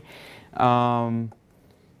quickly.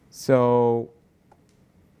 So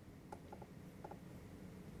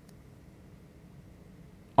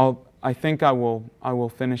I think I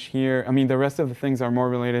will finish here. I mean, the rest of the things are more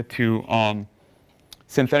related to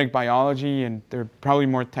synthetic biology, and they're probably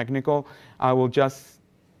more technical. I will just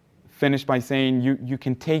finish by saying you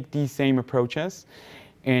can take these same approaches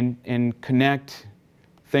and connect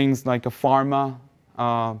things like a pharma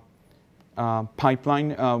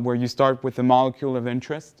pipeline where you start with a molecule of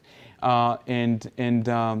interest and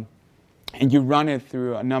you run it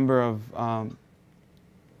through a number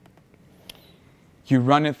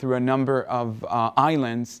of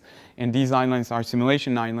islands, and these islands are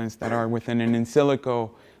simulation islands that are within an in silico,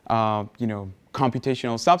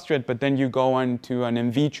 computational substrate. But then you go on to an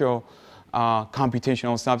in vitro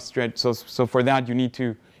computational substrate. So for that, you need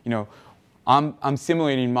to, I'm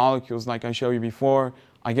simulating molecules like I showed you before.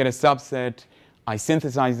 I get a subset, I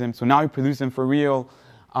synthesize them. So now I produce them for real.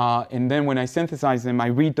 And then when I synthesize them, I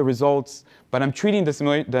read the results. But I'm treating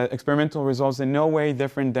the experimental results in no way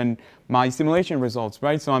different than my simulation results,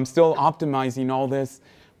 right? So I'm still optimizing all this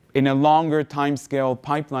in a longer time scale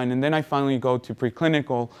pipeline. And then I finally go to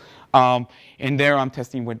preclinical. And there I'm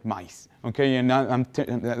testing with mice. Okay, and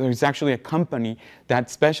there's actually a company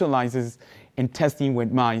that specializes in testing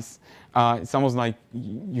with mice. It's almost like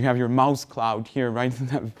you have your mouse cloud here, right,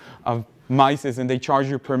 of mice, and they charge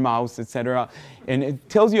you per mouse, etc. And it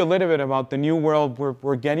tells you a little bit about the new world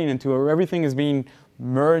we're getting into, where everything is being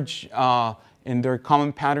merged in their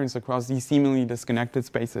common patterns across these seemingly disconnected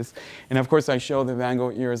spaces. And of course, I show the Van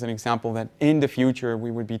Gogh ear as an example that in the future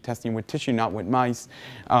we would be testing with tissue, not with mice.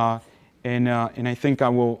 And I think I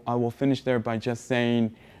will finish there by just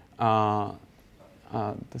saying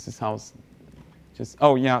this is how.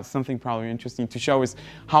 Oh yeah, something probably interesting to show is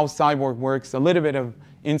how Cyborg works. A little bit of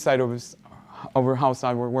insight over how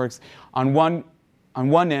Cyborg works. On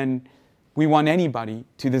one end, we want anybody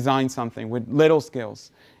to design something with little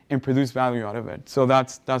skills and produce value out of it. So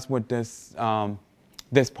that's what this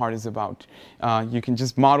part is about. You can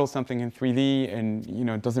just model something in 3D, and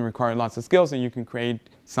it doesn't require lots of skills, and you can create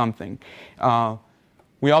something.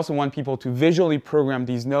 We also want people to visually program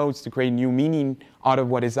these nodes to create new meaning out of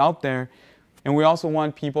what is out there. And we also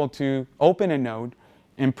want people to open a node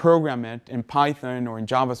and program it in Python or in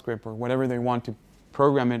JavaScript or whatever they want to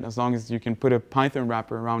program it, as long as you can put a Python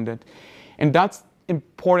wrapper around it. And that's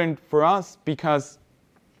important for us because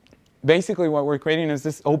basically what we're creating is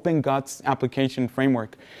this open guts application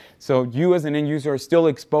framework. So you as an end user are still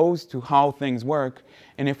exposed to how things work.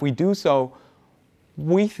 And if we do so,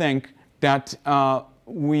 we think that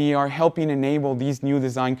we are helping enable these new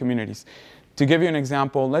design communities. To give you an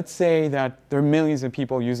example, let's say that there are millions of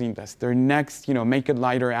people using this. Their next, Make It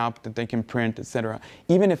Lighter app that they can print, etc.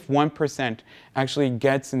 Even if 1% actually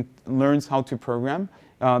gets and learns how to program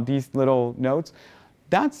these little nodes,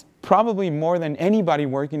 that's probably more than anybody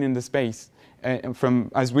working in the space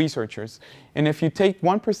as researchers. And if you take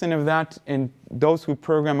 1% of that, and those who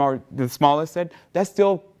program are the smallest set, that's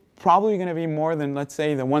still probably going to be more than, let's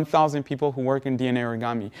say, the 1,000 people who work in DNA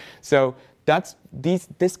origami. So that's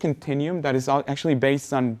this continuum that is actually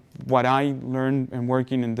based on what I learned and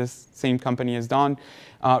working in this same company as Don,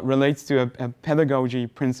 relates to a pedagogy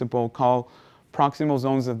principle called proximal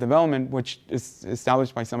zones of development, which is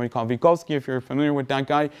established by somebody called Vygotsky, if you're familiar with that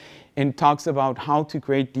guy, and talks about how to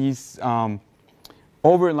create these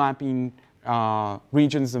overlapping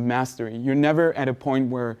regions of mastery. You're never at a point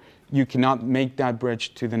where you cannot make that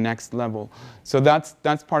bridge to the next level. So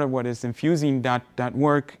that's part of what is infusing that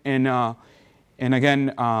work. And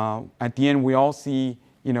again, at the end, we all see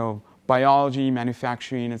biology,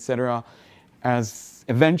 manufacturing, etc., as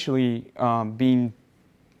eventually being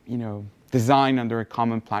designed under a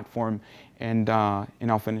common platform. And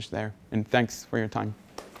I'll finish there. And thanks for your time.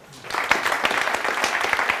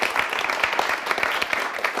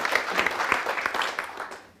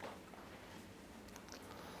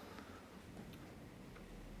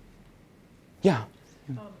 Yeah.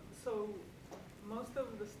 So most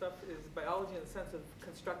of the stuff is biology in the sense of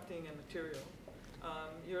constructing a material.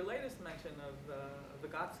 Your latest mention of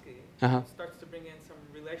Vygotsky starts to bring in some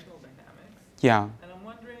relational dynamics. Yeah. And I'm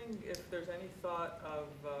wondering if there's any thought of,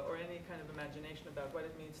 or any kind of imagination about what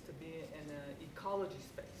it means to be in an ecology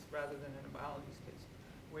space rather than in a biology space,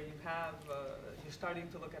 where you have, you're starting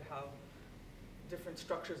to look at how different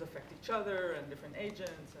structures affect each other and different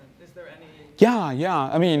agents? And is there any? Yeah.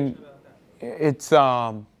 I mean, About that? it's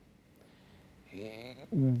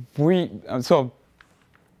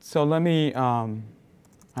so let me I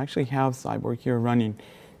actually have Cyborg here running.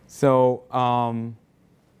 So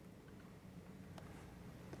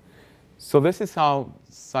so this is how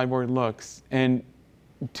Cyborg looks, and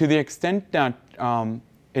to the extent that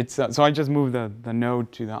it's so I just moved the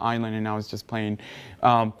node to the island, and now it's just playing.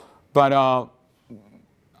 But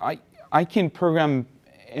I can program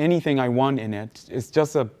anything I want in it. It's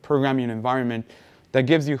just a programming environment that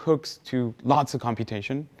gives you hooks to lots of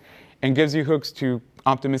computation, and gives you hooks to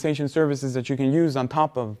optimization services that you can use on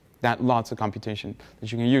top of that lots of computation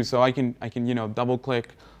that you can use. So I can double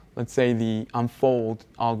click, let's say, the unfold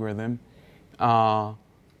algorithm. But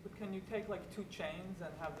can you take like two chains and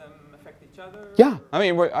have them affect each other? Yeah, I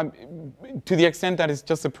mean, to the extent that it's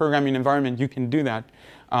just a programming environment, you can do that.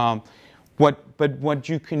 But what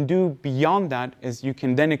you can do beyond that is you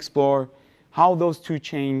can then explore how those two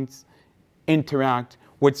chains interact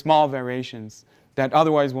with small variations that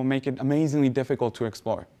otherwise will make it amazingly difficult to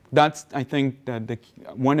explore. That's, I think,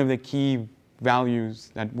 one of the key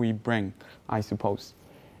values that we bring, I suppose.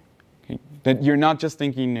 Okay? That you're not just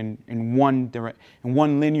thinking in one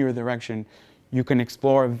linear direction. You can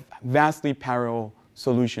explore a vastly parallel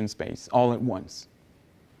solution space all at once.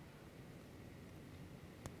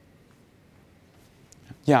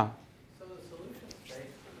 Yeah. So the solution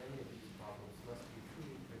space for many of these problems must be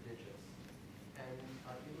truly prodigious, and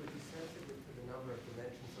it would be sensitive to the number of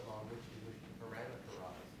dimensions along which you wish to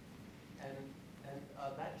parameterize. And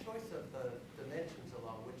that choice of the dimensions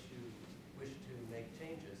along which you wish to make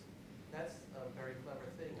changes, that's a very clever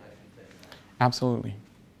thing, I should think. Absolutely.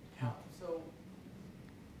 So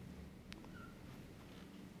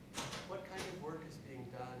what kind of work is being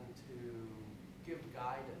done to give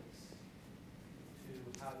guidance to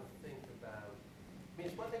how to think about? I mean,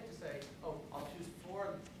 it's one thing to say, oh, I'll choose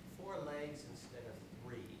four legs instead of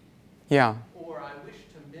 3. Yeah. Or I wish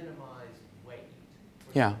to minimize weight.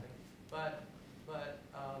 Or Yeah. something. But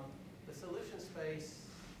the solution space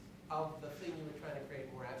of the thing you were trying to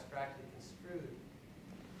create more abstractly construed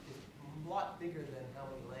is a lot bigger than how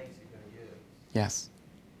many legs you're going to use. Yes.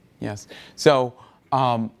 Yes. So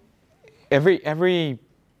everything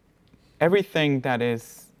that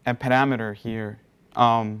is a parameter here,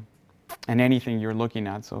 and anything you're looking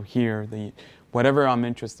at. So here, whatever I'm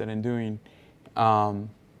interested in doing,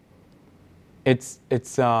 it's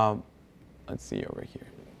let's see over here.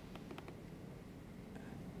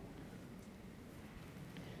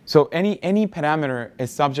 So any parameter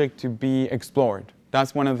is subject to be explored.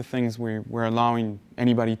 That's one of the things we're allowing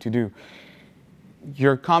anybody to do.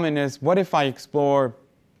 Your comment is, what if I explore,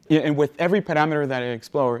 and with every parameter that I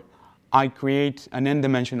explore, I create an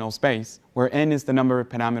n-dimensional space where n is the number of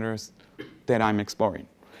parameters that I'm exploring.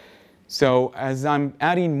 So as I'm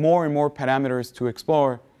adding more and more parameters to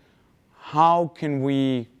explore, how can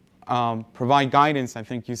we provide guidance, I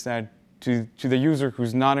think you said, to the user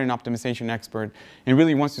who's not an optimization expert and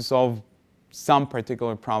really wants to solve some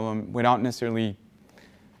particular problem without necessarily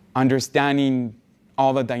understanding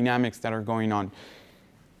all the dynamics that are going on.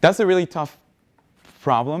 That's a really tough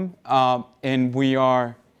problem, and we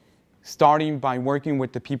are starting by working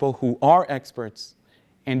with the people who are experts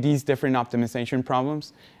in these different optimization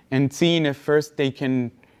problems and seeing if first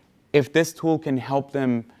if this tool can help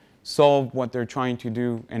them solve what they're trying to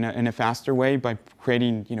do in a faster way by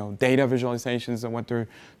creating data visualizations of what they're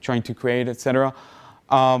trying to create, etc.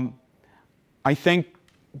 I think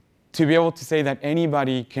to be able to say that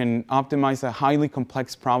anybody can optimize a highly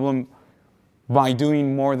complex problem by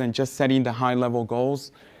doing more than just setting the high-level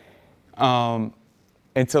goals,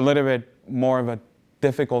 it's a little bit more of a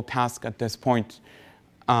difficult task at this point.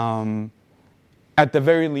 At the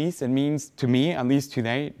very least, it means to me, at least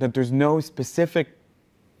today, that there's no specific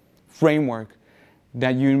framework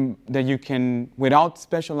that you can, without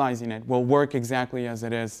specializing it, will work exactly as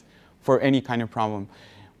it is for any kind of problem.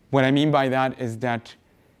 What I mean by that is that,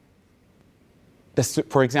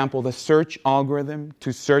 for example, the search algorithm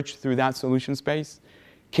to search through that solution space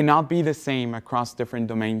cannot be the same across different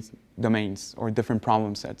domains or different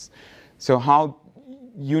problem sets. So how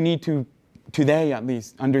you need to, today at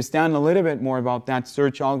least, understand a little bit more about that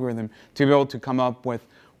search algorithm to be able to come up with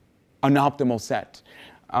an optimal set.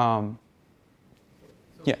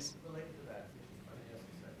 Yes? Related to that, let me ask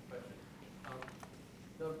a second question.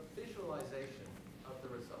 The visualization of the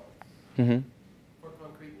results. Mm-hmm. For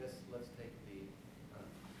concreteness, let's take the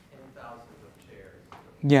 10,000 of chairs.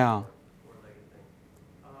 Yeah. Four-legged thing.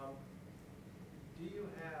 Do you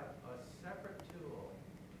have a separate tool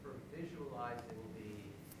for visualizing the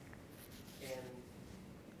n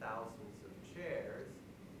thousands of chairs,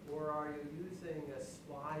 or are you using a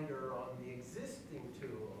slider on the existing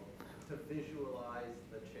tool to visualize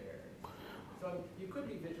the chairs? So you could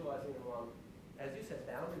be visualizing them on, as you said,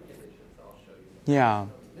 boundary conditions. I'll show you. Yeah.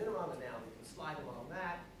 So minimum, and now you can slide them on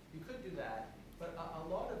that. You could do that, but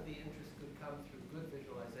a lot of the interest could come through good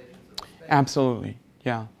visualizations of the space. Absolutely.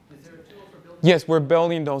 Yeah. Is there a tool for building? Yes, we're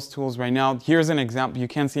building those tools right now. Here's an example. You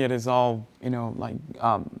can see it is all, like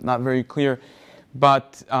not very clear,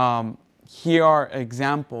 but here are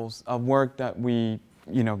examples of work that we,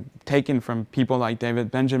 taken from people like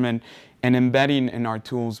David Benjamin and embedding in our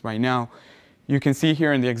tools right now. You can see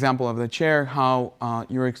here in the example of the chair how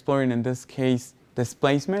you're exploring, in this case,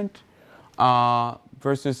 displacement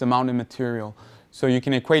versus amount of material. So you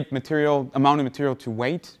can equate amount of material to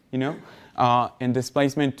weight, and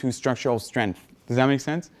displacement to structural strength. Does that make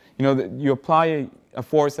sense? You apply a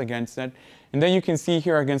force against it, and then you can see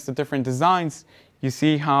here against the different designs, you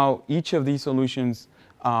see how each of these solutions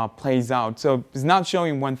plays out. So it's not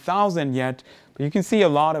showing 1,000 yet, but you can see a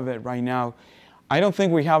lot of it right now. I don't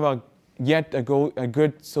think we have yet a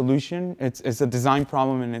good solution. It's a design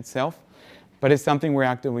problem in itself, but it's something we're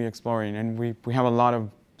actively exploring, and we have a lot of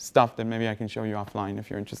stuff that maybe I can show you offline if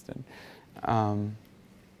you're interested.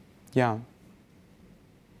 Yeah.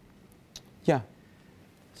 Yeah.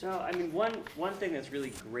 So, I mean, one thing that's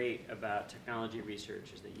really great about technology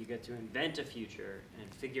research is that you get to invent a future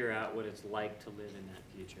and figure out what it's like to live in that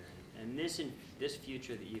future. And this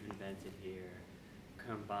future that you've invented here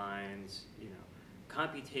combines,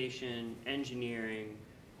 computation, engineering,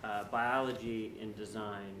 biology, and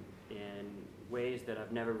design in ways that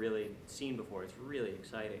I've never really seen before. It's really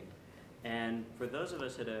exciting. And for those of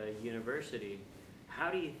us at a university, how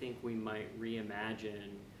do you think we might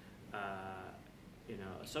reimagine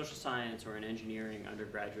a social science or an engineering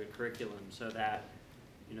undergraduate curriculum so that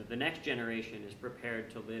the next generation is prepared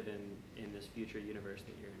to live in this future universe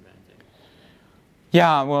that you're inventing?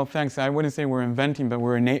 Yeah, well, thanks. I wouldn't say we're inventing, but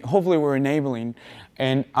hopefully we're enabling.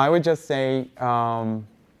 And I would just say a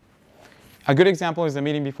good example is the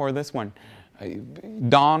meeting before this one.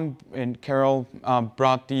 Don and Carol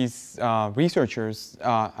brought these researchers,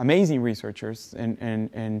 amazing researchers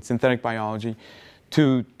in synthetic biology,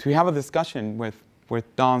 to have a discussion with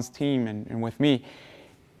Don's team and with me.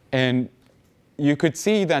 And you could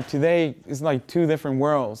see that today is like two different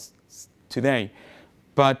worlds today.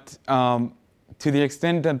 But to the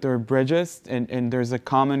extent that there are bridges and there's a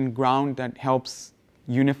common ground that helps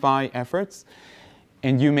unify efforts,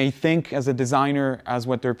 and you may think as a designer as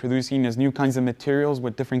what they're producing as new kinds of materials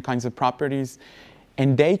with different kinds of properties,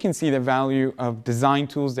 and they can see the value of design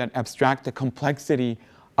tools that abstract the complexity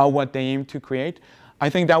of what they aim to create. I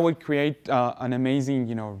think that would create an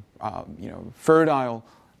amazing, fertile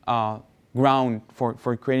ground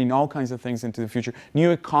for creating all kinds of things into the future, new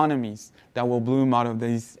economies that will bloom out of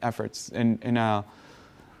these efforts. And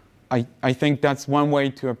I think that's one way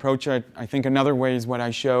to approach it. I think another way is what I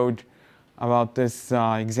showed about this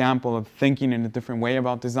example of thinking in a different way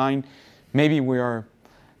about design. Maybe we're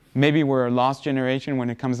a lost generation when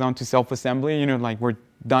it comes down to self-assembly. Like we're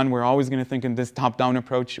done. We're always going to think in this top-down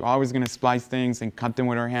approach. We're always going to splice things and cut them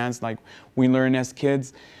with our hands like we learn as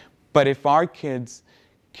kids. But if our kids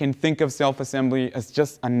can think of self-assembly as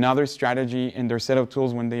just another strategy in their set of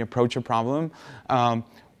tools when they approach a problem,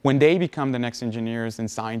 when they become the next engineers and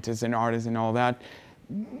scientists and artists and all that,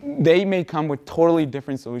 they may come with totally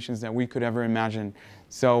different solutions that we could ever imagine.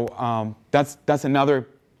 So that's another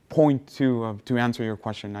point to answer your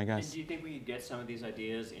question, I guess. And do you think we could get some of these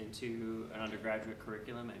ideas into an undergraduate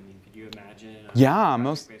curriculum? I mean, could you imagine a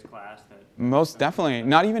project-based class that... Most definitely.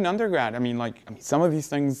 Not even undergrad. I mean, some of these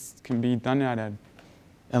things can be done at an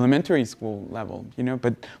elementary school level,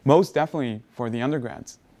 but most definitely for the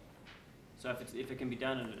undergrads. So if it can be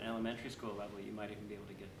done at an elementary school level, you might even be able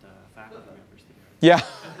to get faculty members together. Yeah.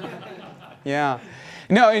 Yeah.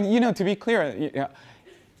 No, and to be clear,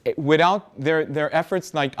 without their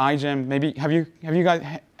efforts like iGEM, maybe have you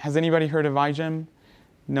guys, has anybody heard of iGEM?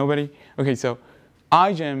 Nobody? Okay, so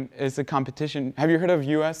iGEM is a competition. Have you heard of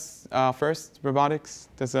US First Robotics?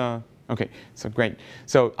 Okay, so great.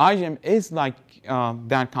 So iGEM is like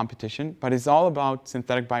that competition, but it's all about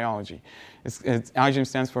synthetic biology. iGEM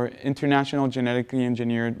stands for International Genetically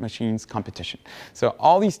Engineered Machines Competition. So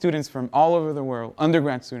all these students from all over the world,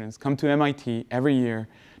 undergrad students, come to MIT every year.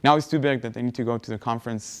 Now it's too big that they need to go to the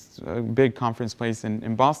conference, big conference place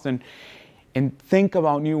in Boston, and think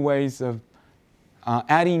about new ways of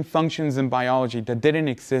adding functions in biology that didn't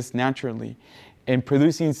exist naturally, and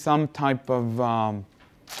producing some type of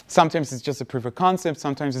Sometimes it's just a proof of concept,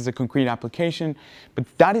 sometimes it's a concrete application, but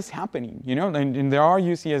that is happening, you know, and there are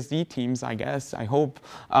UCSD teams, I guess, I hope,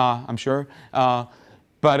 I'm sure,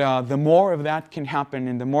 but the more of that can happen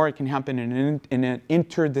and the more it can happen in an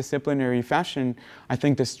interdisciplinary fashion, I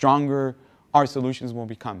think the stronger our solutions will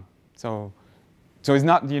become. So it's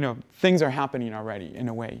not, you know, things are happening already in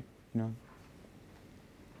a way, you know.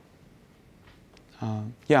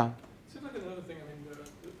 Yeah. Seems like another thing, I mean,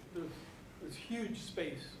 there's huge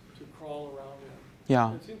space to crawl around in.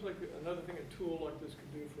 Yeah. It seems like another thing a tool like this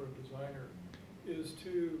could do for a designer is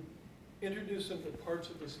to introduce them to parts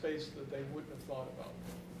of the space that they wouldn't have thought about.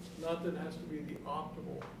 Not that it has to be the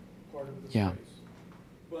optimal part of the space,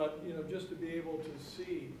 but, you know, just to be able to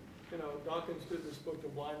see, you know, Dawkins did this book, The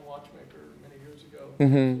Blind Watchmaker, many years ago,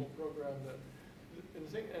 this little program that, and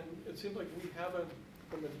it seems like we haven't,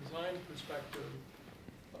 from a design perspective,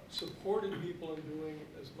 supported people in doing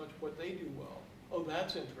as much what they do well. Oh,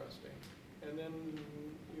 that's interesting. And then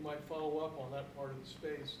you might follow up on that part of the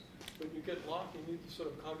space. But you get locked, you need the sort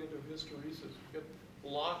of cognitive hysteresis. You get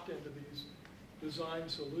locked into these design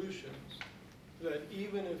solutions that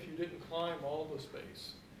even if you didn't climb all the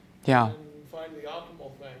space and find the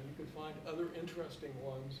optimal thing, you could find other interesting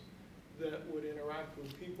ones that would interact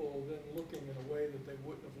with people then looking in a way that they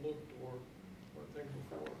wouldn't have looked or things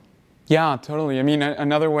before. Yeah, totally. I mean,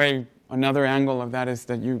 another way, another angle of that is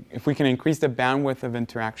that if we can increase the bandwidth of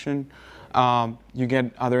interaction, you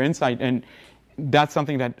get other insight. And that's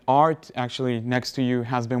something that Art, actually, next to you,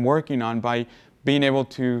 has been working on by being able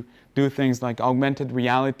to do things like augmented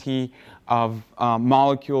reality of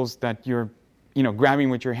molecules that you're, you know, grabbing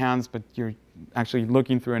with your hands, but you're actually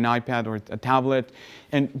looking through an iPad or a tablet.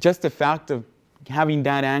 And just the fact of having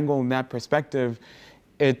that angle and that perspective,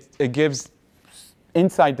 it gives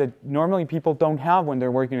insight that normally people don't have when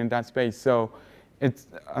they're working in that space. So it's,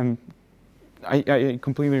 I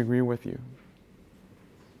completely agree with you.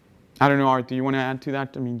 I don't know, Art, do you want to add to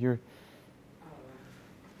that? I mean, you're...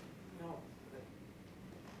 No, not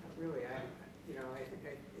really. You know, I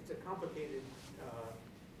think it's a complicated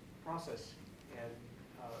process. And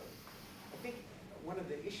I think one of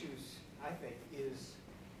the issues, I think, is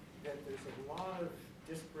that there's a lot of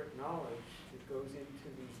disparate knowledge that goes into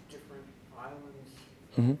these different islands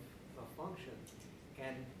of function.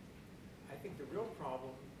 And I think the real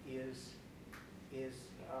problem is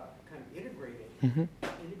kind of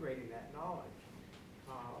integrating that knowledge.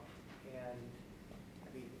 And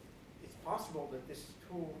I mean, it's possible that this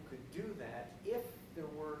tool could do that if there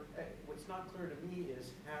were, what's not clear to me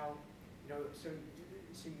is how, you know, so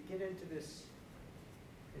you get into this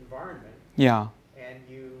environment. Yeah. And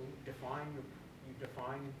you define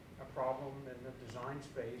a problem in the design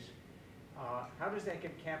space. How does that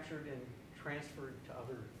get captured and transferred to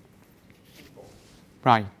other people?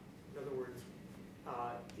 Right. In other words,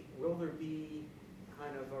 will there be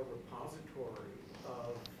kind of a repository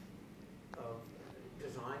of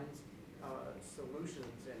design solutions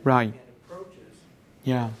and approaches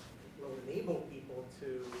that will enable people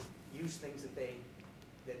to use things that they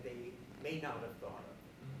may not have thought of?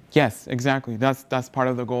 Yes, exactly. That's part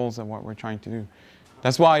of the goals of what we're trying to do.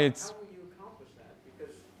 That's why it's... How will you accomplish that?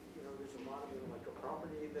 Because, you know, there's a lot of intellectual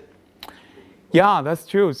property that... Yeah, that's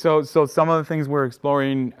true. So some of the things we're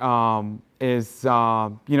exploring is,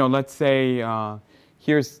 you know, let's say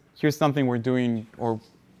here's something we're doing or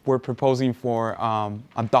we're proposing for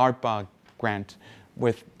a DARPA grant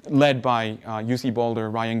led by UC Boulder,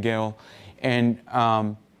 Ryan Gale, and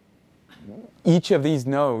each of these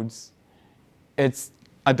nodes, it's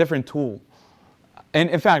a different tool. And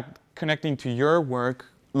in fact, connecting to your work,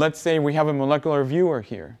 let's say we have a molecular viewer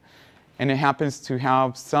here, and it happens to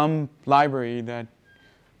have some library that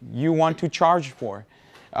you want to charge for.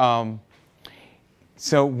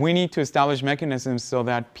 So we need to establish mechanisms so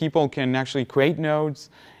that people can actually create nodes,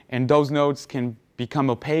 and those nodes can become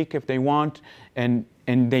opaque if they want, and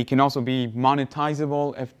they can also be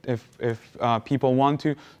monetizable if people want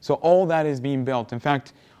to. So all that is being built. In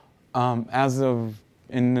fact, as of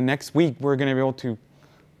in the next week, we're going to be able to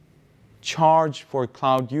charge for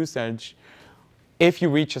cloud usage if you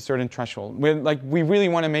reach a certain threshold. We really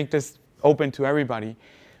want to make this open to everybody,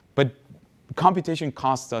 but computation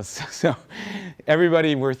costs us. So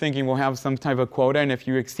everybody, we're thinking, will have some type of quota, and if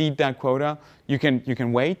you exceed that quota, you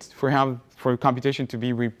can wait for computation to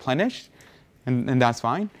be replenished, and that's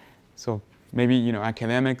fine. So maybe, you know,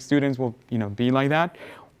 academic students will, you know, be like that.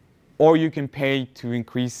 Or you can pay to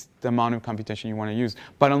increase the amount of computation you want to use.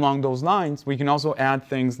 But along those lines, we can also add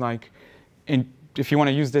things like, if you want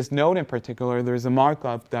to use this node in particular, there's a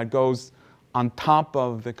markup that goes on top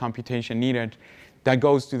of the computation needed that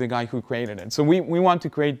goes to the guy who created it. So we want to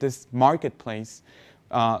create this marketplace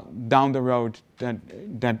down the road that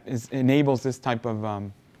enables this type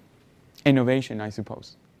of innovation, I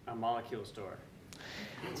suppose. A molecule store.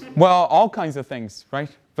 Well, all kinds of things, right?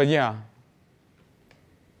 But yeah.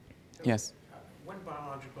 Yes. One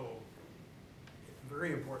biological,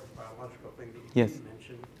 very important biological thing that you Yes. didn't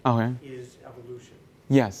mention Okay. is evolution.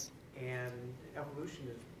 Yes. And evolution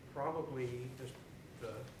is probably the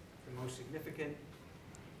most significant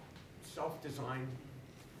self-designed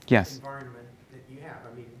Yes. environment that you have.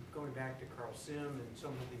 I mean, going back to Carl Sim and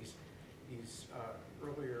some of these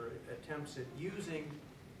earlier attempts at using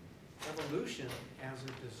evolution as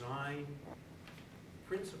a design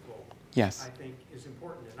principle, Yes. I think is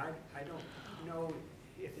important. And I don't know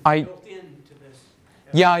if it's I- built into this.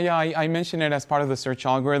 Yeah, I mentioned it as part of the search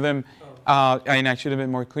algorithm, and I should have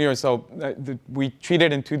been more clear. So we treat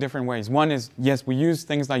it in two different ways. One is, yes, we use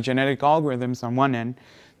things like genetic algorithms on one end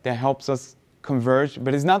that helps us converge,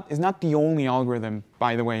 but it's not the only algorithm,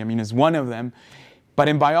 by the way. I mean, it's one of them, but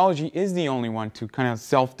in biology is the only one to kind of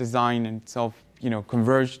self-design and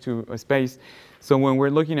converge to a space. So when we're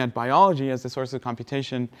looking at biology as a source of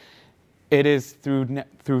computation, it is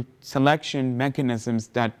through selection mechanisms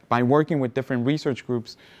that by working with different research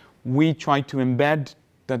groups, we try to embed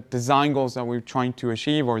the design goals that we're trying to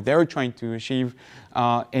achieve or they're trying to achieve,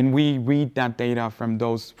 and we read that data from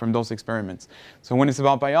those experiments. So when it's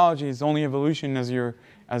about biology, it's only evolution as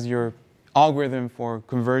your algorithm for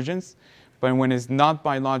convergence. But when it's not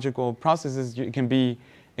biological processes, it can be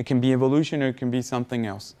evolution or it can be something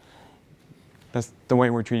else. That's the way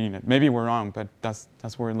we're treating it. Maybe we're wrong, but that's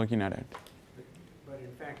where we're looking at it. But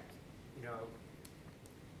in fact,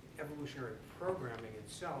 evolutionary programming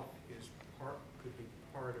itself could be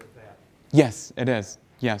part of that. Yes, it is.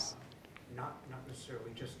 Yes. Not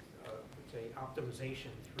necessarily just, say,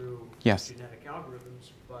 optimization through Yes. genetic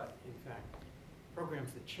algorithms, but in fact,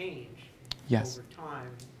 programs that change Yes. over time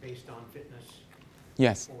based on fitness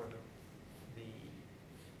Yes. for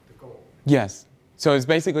the goal. Yes. So it's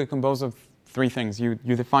basically composed of three things. You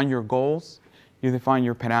define your goals, you define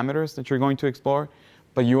your parameters that you're going to explore,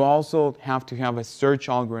 but you also have to have a search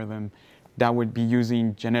algorithm that would be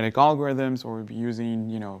using genetic algorithms or would be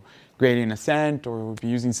using, gradient ascent or would be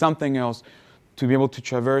using something else to be able to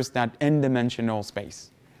traverse that n-dimensional space.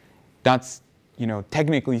 That's,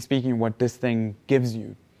 technically speaking, what this thing gives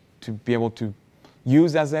you to be able to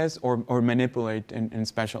use as is or manipulate and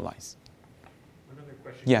specialize. Another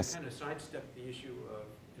question. Yes. You kind of sidestepped the issue of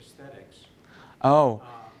aesthetics. Oh,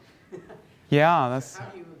 yeah, that's... How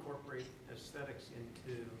do you incorporate aesthetics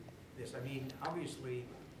into this? I mean, obviously,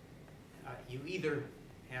 you either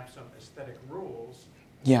have some aesthetic rules,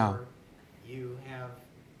 Yeah. or you have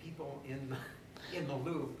people in the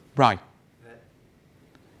loop. Right. That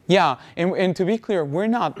Yeah, and to be clear, we're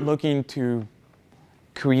not looking to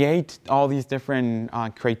create all these different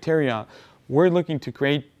criteria. We're looking to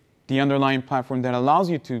create the underlying platform that allows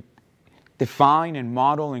you to define and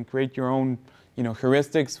model and create your own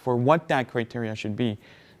heuristics for what that criteria should be.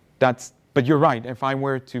 But you're right. If I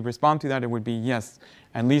were to respond to that, it would be yes,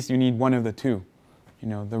 at least you need one of the two.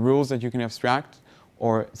 The rules that you can abstract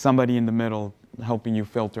or somebody in the middle helping you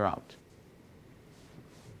filter out.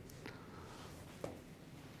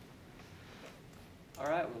 All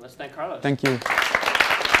right, well, let's thank Carlos. Thank you.